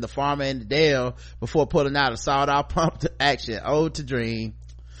whistling The Farmer and the Dale before pulling out a sawed-off pump to action. Ode to Dream.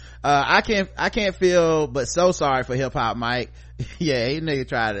 I can't feel but so sorry for Hip Hop Mike. Yeah, he nigga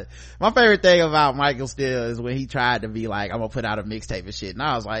tried it. My favorite thing about Michael Steele is when he tried to be like, I'm gonna put out a mixtape and shit, and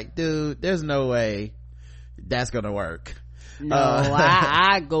I was like, dude, there's no way that's gonna work. No,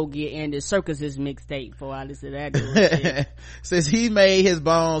 I go get Andy Serkis's mixtape before I listen to that shit. Since he made his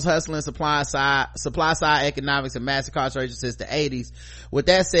bones hustling supply side economics and mass incarceration since the 80s. With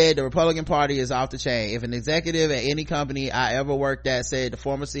that said, the Republican Party is off the chain. If an executive at any company I ever worked at said the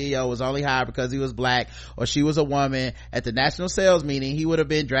former CEO was only hired because he was black or she was a woman at the national sales meeting, he would have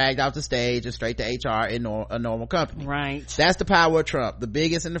been dragged off the stage and straight to HR in a normal company. Right. That's the power of Trump. The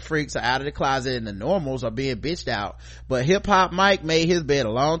biggest and the freaks are out of the closet and the normals are being bitched out. But Hip Hop Mike made his bed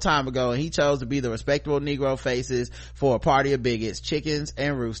a long time ago, and he chose to be the respectable Negro faces for a party of bigots, chickens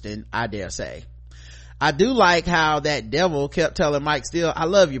and roosting, I dare say. I do like how that devil kept telling Mike Steele, I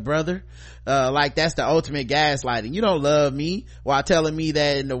love you, brother. Like that's the ultimate gaslighting. You don't love me, while telling me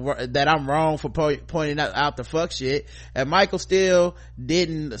that that I'm wrong for pointing out the fuck shit. And Michael Steele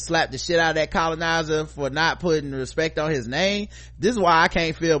didn't slap the shit out of that colonizer for not putting respect on his name. This is why I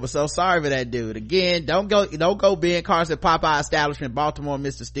can't feel but so sorry for that dude. Again, don't go Ben Carson Popeye establishment Baltimore,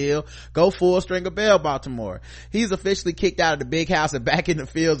 Mr. Steele. Go full Stringer Bell Baltimore. He's officially kicked out of the big house and back in the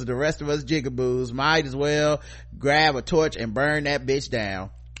fields of the rest of us jigaboos. Might as well grab a torch and burn that bitch down.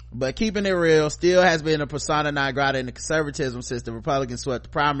 But keeping it real, Steele has been a persona non grata in the conservatism since the Republicans swept the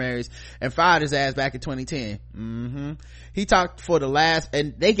primaries and fired his ass back in 2010. He talked for the last,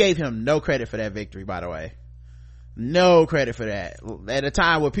 and they gave him no credit for that victory, by the way. No credit for that. At a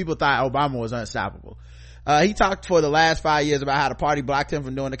time where people thought Obama was unstoppable. He talked for the last 5 years about how the party blocked him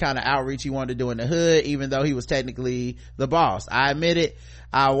from doing the kind of outreach he wanted to do in the hood, even though he was technically the boss. I admit it.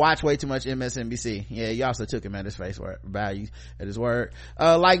 I watch way too much MSNBC. Yeah, you also took him at his face value, at his word.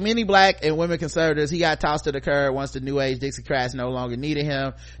 Like many black and women conservatives, he got tossed to the curb once the new age Dixiecrats no longer needed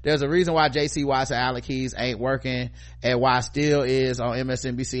him. There's a reason why J.C. Watts and Alec Keys ain't working, and why Steele is on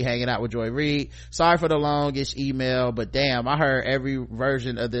MSNBC hanging out with Joy Reid. Sorry for the longish email, but damn, I heard every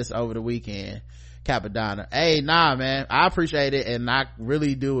version of this over the weekend. Capadonna. Hey, nah, man, I appreciate it, and I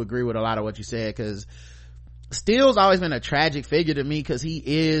really do agree with a lot of what you said, because Steele's always been a tragic figure to me, because he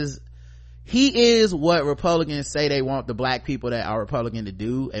is what Republicans say they want the black people that are Republican to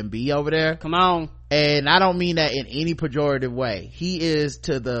do and be over there. Come on. And I don't mean that in any pejorative way. He is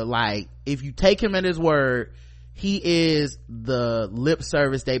to the, like, if you take him at his word, he is the lip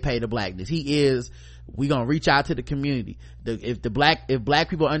service they pay to blackness. He is, we gonna reach out to the community. If black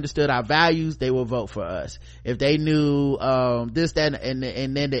people understood our values, they will vote for us. If they knew this, that, and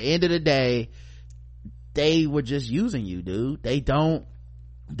then the end of the day, they were just using you, dude. They don't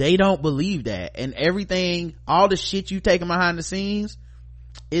believe that. And everything, all the shit you taking behind the scenes,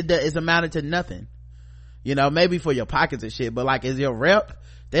 it is amounted to nothing. You know, maybe for your pockets and shit, but like as your rep,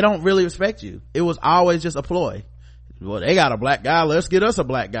 they don't really respect you. It was always just a ploy. Well, they got a black guy, let's get us a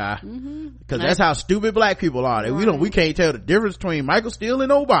black guy. Because that's how stupid black people are. Right. We can't tell the difference between Michael Steele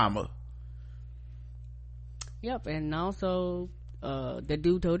and Obama. Yep. And also the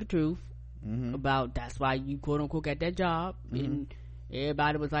dude told the truth about that's why you quote unquote got that job. And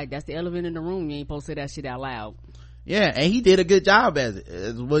everybody was like, that's the elephant in the room, you ain't supposed to say that shit out loud. Yeah, and he did a good job as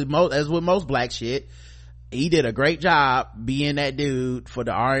with most black shit. He did a great job being that dude for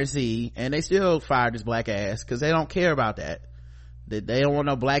the RNC, and they still fired his black ass because they don't care about that. They don't want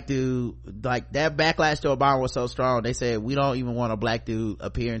no black dude. Like, that backlash to Obama was so strong, they said, we don't even want a black dude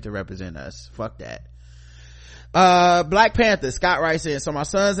appearing to represent us. Fuck that. Black Panther, Scott writes in, so my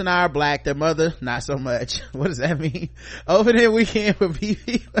sons and I are black, their mother not so much. What does that mean? Over the weekend with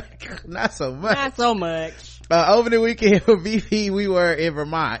BB, not so much. Over the weekend with BB, we were in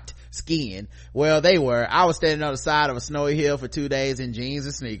Vermont skiing. Well, they were. I was standing on the side of a snowy hill for 2 days in jeans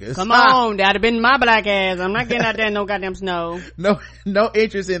and sneakers. Come on, that'd have been my black ass. I'm not getting out there in no goddamn snow. No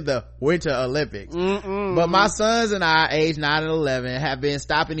interest in the Winter Olympics. But my sons and I, age 9 and 11, have been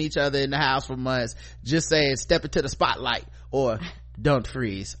stopping each other in the house for months, just saying, step into the spotlight, or don't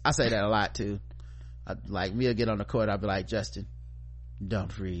freeze. I say that a lot too. Like, me'll get on the court, I'll be like, Justin,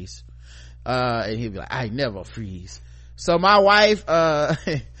 don't freeze. And he'll be like, I never freeze. So my wife,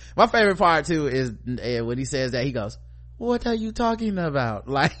 my favorite part too is when he says that, he goes, what are you talking about?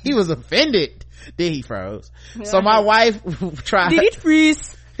 Like, he was offended. Then he froze. So my wife tried. Did it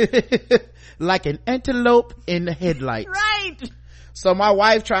freeze? Like an antelope in the headlights. Right. So my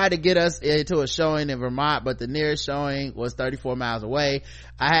wife tried to get us into a showing in Vermont, but the nearest showing was 34 miles away.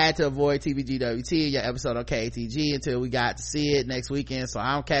 I had to avoid TBGWT, your episode on KATG, until we got to see it next weekend, so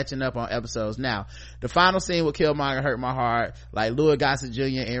I'm catching up on episodes now. The final scene with Killmonger hurt my heart, like Louis Gossett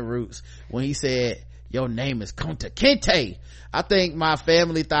Jr. in Roots, when he said, your name is Kunta Kinte. I think my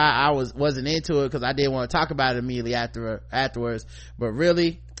family thought I wasn't into it because I didn't want to talk about it immediately afterwards, but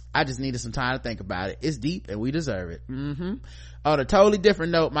really, I just needed some time to think about it. It's deep and we deserve it. On a totally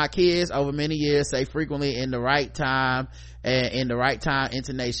different note, my kids over many years say frequently in the right time and in the right time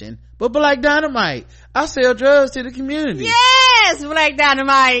intonation, but Black Dynamite, I sell drugs to the community. Yes, Black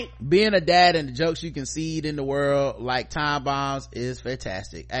Dynamite. Being a dad and the jokes you can seed in the world like time bombs is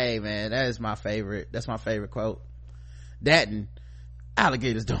fantastic. Hey man, that is my favorite. That's my favorite quote. That and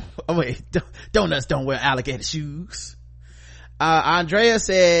alligators donuts don't wear alligator shoes. Andrea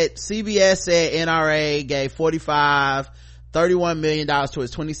said CBS said NRA gave $31 million to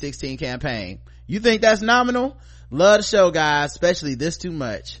his 2016 campaign. You think that's nominal? Love the show, guys, especially this too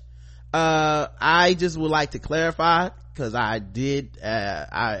much. I just would like to clarify, because I did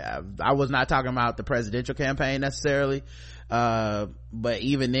I was not talking about the presidential campaign necessarily, but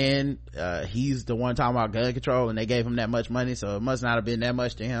even then he's the one talking about gun control, and they gave him that much money, so it must not have been that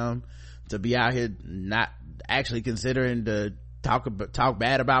much to him to be out here not actually considering to talk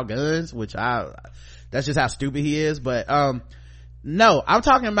bad about guns, which that's just how stupid he is. But no, I'm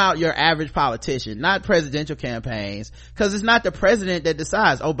talking about your average politician, not presidential campaigns, because it's not the president that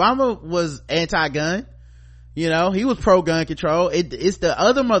decides. Obama was anti-gun, he was pro-gun control. It's the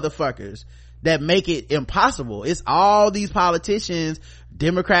other motherfuckers that make it impossible. It's all these politicians,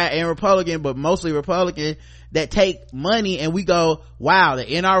 Democrat and Republican, but mostly Republican, that take money and we go, wow, the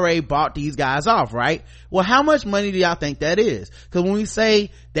NRA bought these guys off, right? Well, how much money do y'all think that is? Because when we say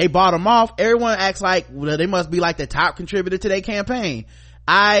they bought them off, everyone acts like, well, they must be like the top contributor to their campaign.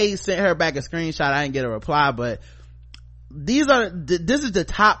 I sent her back a screenshot. I didn't get a reply, but this is the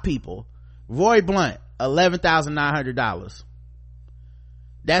top people. Roy Blunt, $11,900.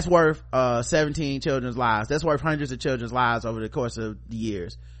 That's worth 17 children's lives. That's worth hundreds of children's lives over the course of the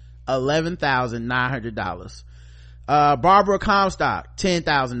years. $11,900. Barbara Comstock,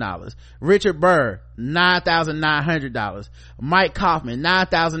 $10,000. Richard Burr, $9,900. Mike Kaufman,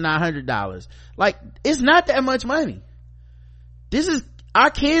 $9,900. Like, it's not that much money. Our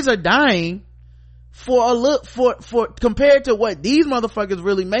kids are dying for compared to what these motherfuckers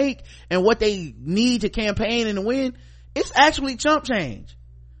really make and what they need to campaign and win. It's actually chump change.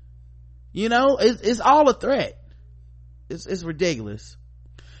 It's all a threat. It's ridiculous.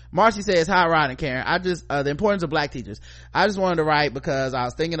 Marcy says, hi Rod and Karen, the importance of black teachers. I just wanted to write because I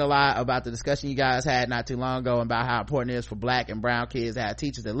was thinking a lot about the discussion you guys had not too long ago about how important it is for black and brown kids to have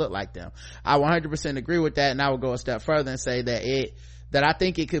teachers that look like them. I 100% agree with that, and I would go a step further and say that I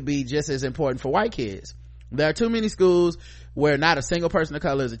think it could be just as important for white kids. There are too many schools where not a single person of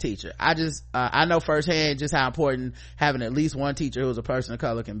color is a teacher. I know firsthand just how important having at least one teacher who's a person of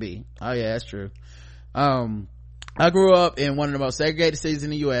color can be. Oh yeah, that's true. I grew up in one of the most segregated cities in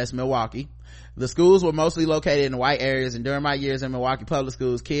the U.S., Milwaukee. The schools were mostly located in the white areas, and during my years in Milwaukee public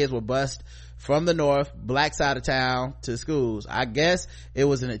schools, kids were bused from the north, black side of town, to schools. I guess it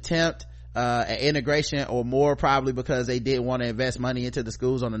was an attempt at integration, or more probably because they didn't want to invest money into the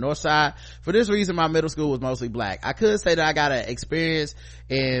schools on the north side. For this reason, my middle school was mostly black. I could say that I got an experience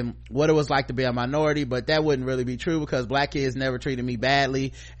in what it was like to be a minority, but that wouldn't really be true because black kids never treated me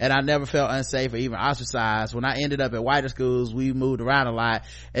badly, and I never felt unsafe or even ostracized. When I ended up at whiter schools, we moved around a lot,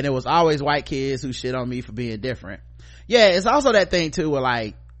 and it was always white kids who shit on me for being different. Yeah, it's also that thing too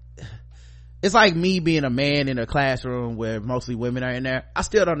where it's like me being a man in a classroom where mostly women are in there. I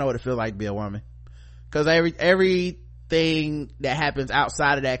still don't know what it feels like to be a woman, because everything that happens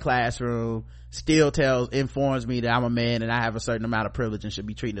outside of that classroom still informs me that I'm a man and I have a certain amount of privilege and should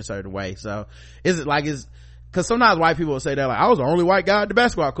be treated a certain way. So because sometimes white people will say they're like, I was the only white guy at the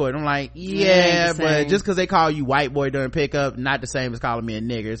basketball court. I'm like, yeah, but just because they call you white boy during pickup, not the same as calling me a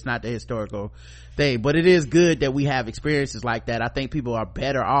nigger. It's not the historical thing, but it is good that we have experiences like that. I think people are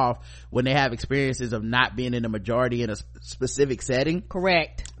better off when they have experiences of not being in the majority in a specific setting.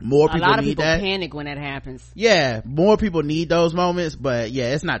 Correct. More people need that. A lot of people panic when that happens. Yeah, more people need those moments, but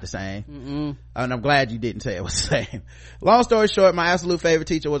yeah, it's not the same. And I'm glad you didn't say it was the same. Long story short, my absolute favorite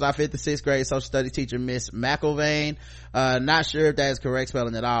teacher was our 5th to 6th grade social studies teacher, Miss McIlvain. Not sure if that is correct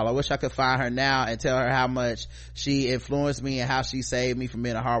spelling at all. I wish I could find her now and tell her how much she influenced me and how she saved me from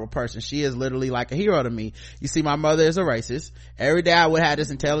being a horrible person. She is literally like a hero to me. You see, my mother is a racist. Every day I would have this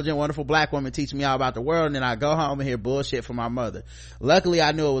intelligent, wonderful black woman teach me all about the world, and then I go home and hear bullshit from my mother. Luckily,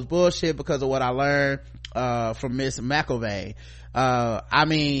 I knew it was bullshit because of what I learned from Miss McIlvain.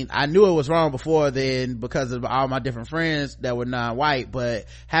 I knew it was wrong before then because of all my different friends that were non-white, but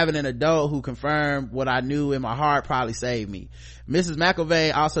having an adult who confirmed what I knew in my heart probably saved me. Mrs.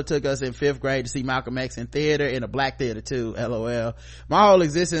 McIlvain also took us in 5th grade to see Malcolm X in theater, in a black theater too, LOL. My whole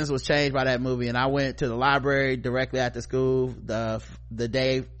existence was changed by that movie, and I went to the library directly after school that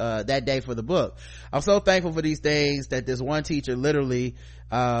day for the book. I'm so thankful for these things that this one teacher literally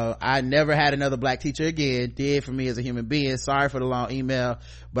I never had another black teacher again did for me as a human being. Sorry for the long email,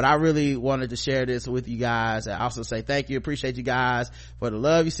 but I really wanted to share this with you guys and also say thank you. Appreciate you guys for the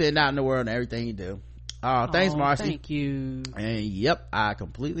love you send out in the world and everything you do. Thanks, Marcy. Thank you. And yep, I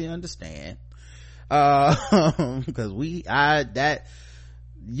completely understand. Because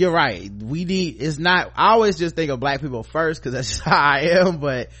you're right. I always just think of black people first because that's just how I am,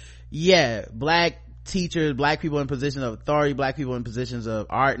 but yeah, black teachers, black people in positions of authority, black people in positions of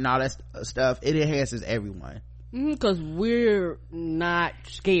art and all that stuff, it enhances everyone. Because we're not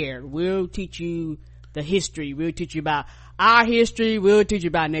scared. We'll teach you the history. We'll teach you about our history. We'll teach you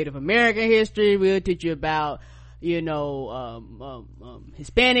about Native American history. We'll teach you about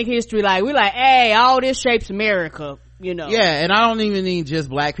Hispanic history. Like, we're like, hey, all this shapes America, Yeah, and I don't even mean just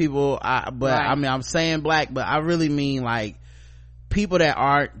black people, but right. I mean, I'm saying black, but I really mean like people that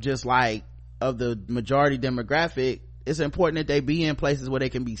aren't just like of the majority demographic. It's important that they be in places where they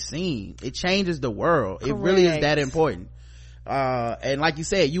can be seen. It changes the world. Correct. It really is that important. And like you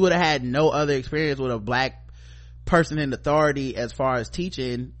said, you would have had no other experience with a black person in authority as far as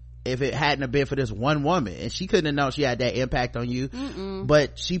teaching if it hadn't have been for this one woman, and she couldn't have known she had that impact on you.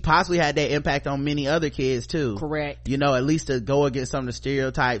 But she possibly had that impact on many other kids too. Correct. At least to go against some of the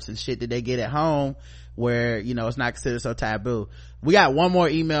stereotypes and shit that they get at home where it's not considered so taboo. We got one more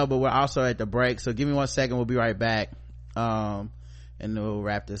email, but we're also at the break, so give me 1 second. We'll be right back, and we'll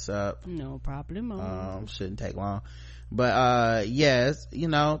wrap this up. No problem. Shouldn't take long, but yes,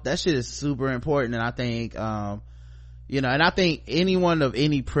 that shit is super important. And I think and I think anyone of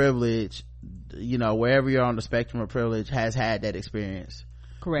any privilege, wherever you're on the spectrum of privilege, has had that experience.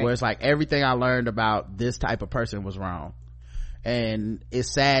 Correct. Where it's like, everything I learned about this type of person was wrong, and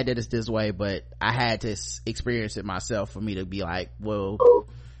it's sad that it's this way, but I had to experience it myself for me to be like, well,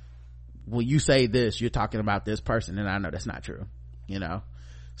 when you say this, you're talking about this person, and I know that's not true.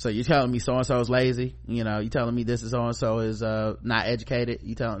 So you're telling me so and so is lazy, you telling me this is so and so is not educated,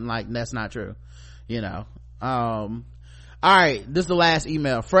 you telling, like, that's not true. All right, this is the last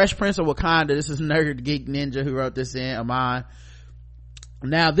email. Fresh Prince of Wakanda. This is Nerd Geek Ninja who wrote this in, Amon.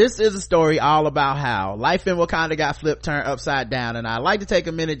 Now, this is a story all about how life in Wakanda got turned upside down, and I'd like to take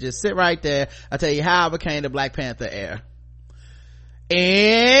a minute, just sit right there. I'll tell you how I became the Black Panther heir.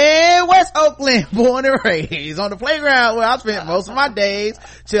 In West Oakland, born and raised on the playground where I spent most of my days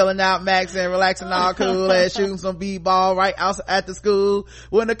chilling out, maxing, relaxing, all cool, and shooting some b-ball right out at the school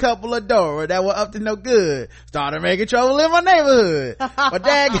when a couple of Dora that were up to no good started making trouble in my neighborhood. My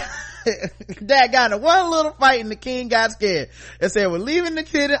dad got in one little fight, and the king got scared and said, we're leaving the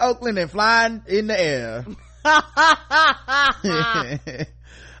kid in Oakland and flying in the air.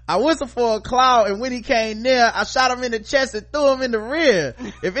 I whistled for a claw, and when he came near, I shot him in the chest and threw him in the rear.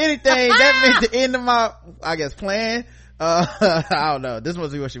 If anything, that meant the end of my, I guess, plan. I don't know. This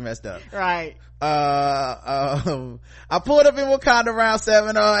must be where she messed up. Right. I pulled up in Wakanda around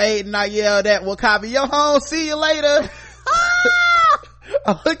 7 or 8, and I yelled at Wakabi, yo home, see you later.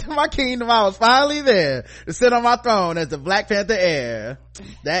 I looked at my kingdom. I was finally there to sit on my throne as the Black Panther heir.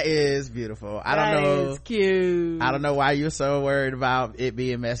 That is beautiful. I don't know. That is cute. I don't know why you're so worried about it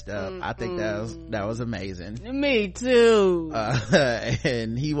being messed up. I think that was amazing. Me too.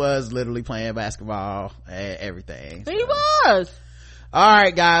 And he was literally playing basketball and everything. He was. All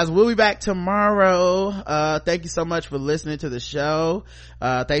right, guys, we'll be back tomorrow. Thank you so much for listening to the show.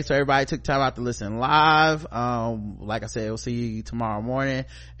 Thanks to everybody who took time out to listen live. Like I said, we'll see you tomorrow morning,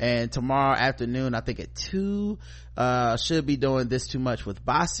 and tomorrow afternoon, I think at 2, should be doing This Too Much with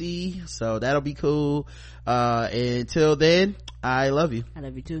Bossy, so that'll be cool. Until then, I love you. I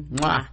love you too. Mwah.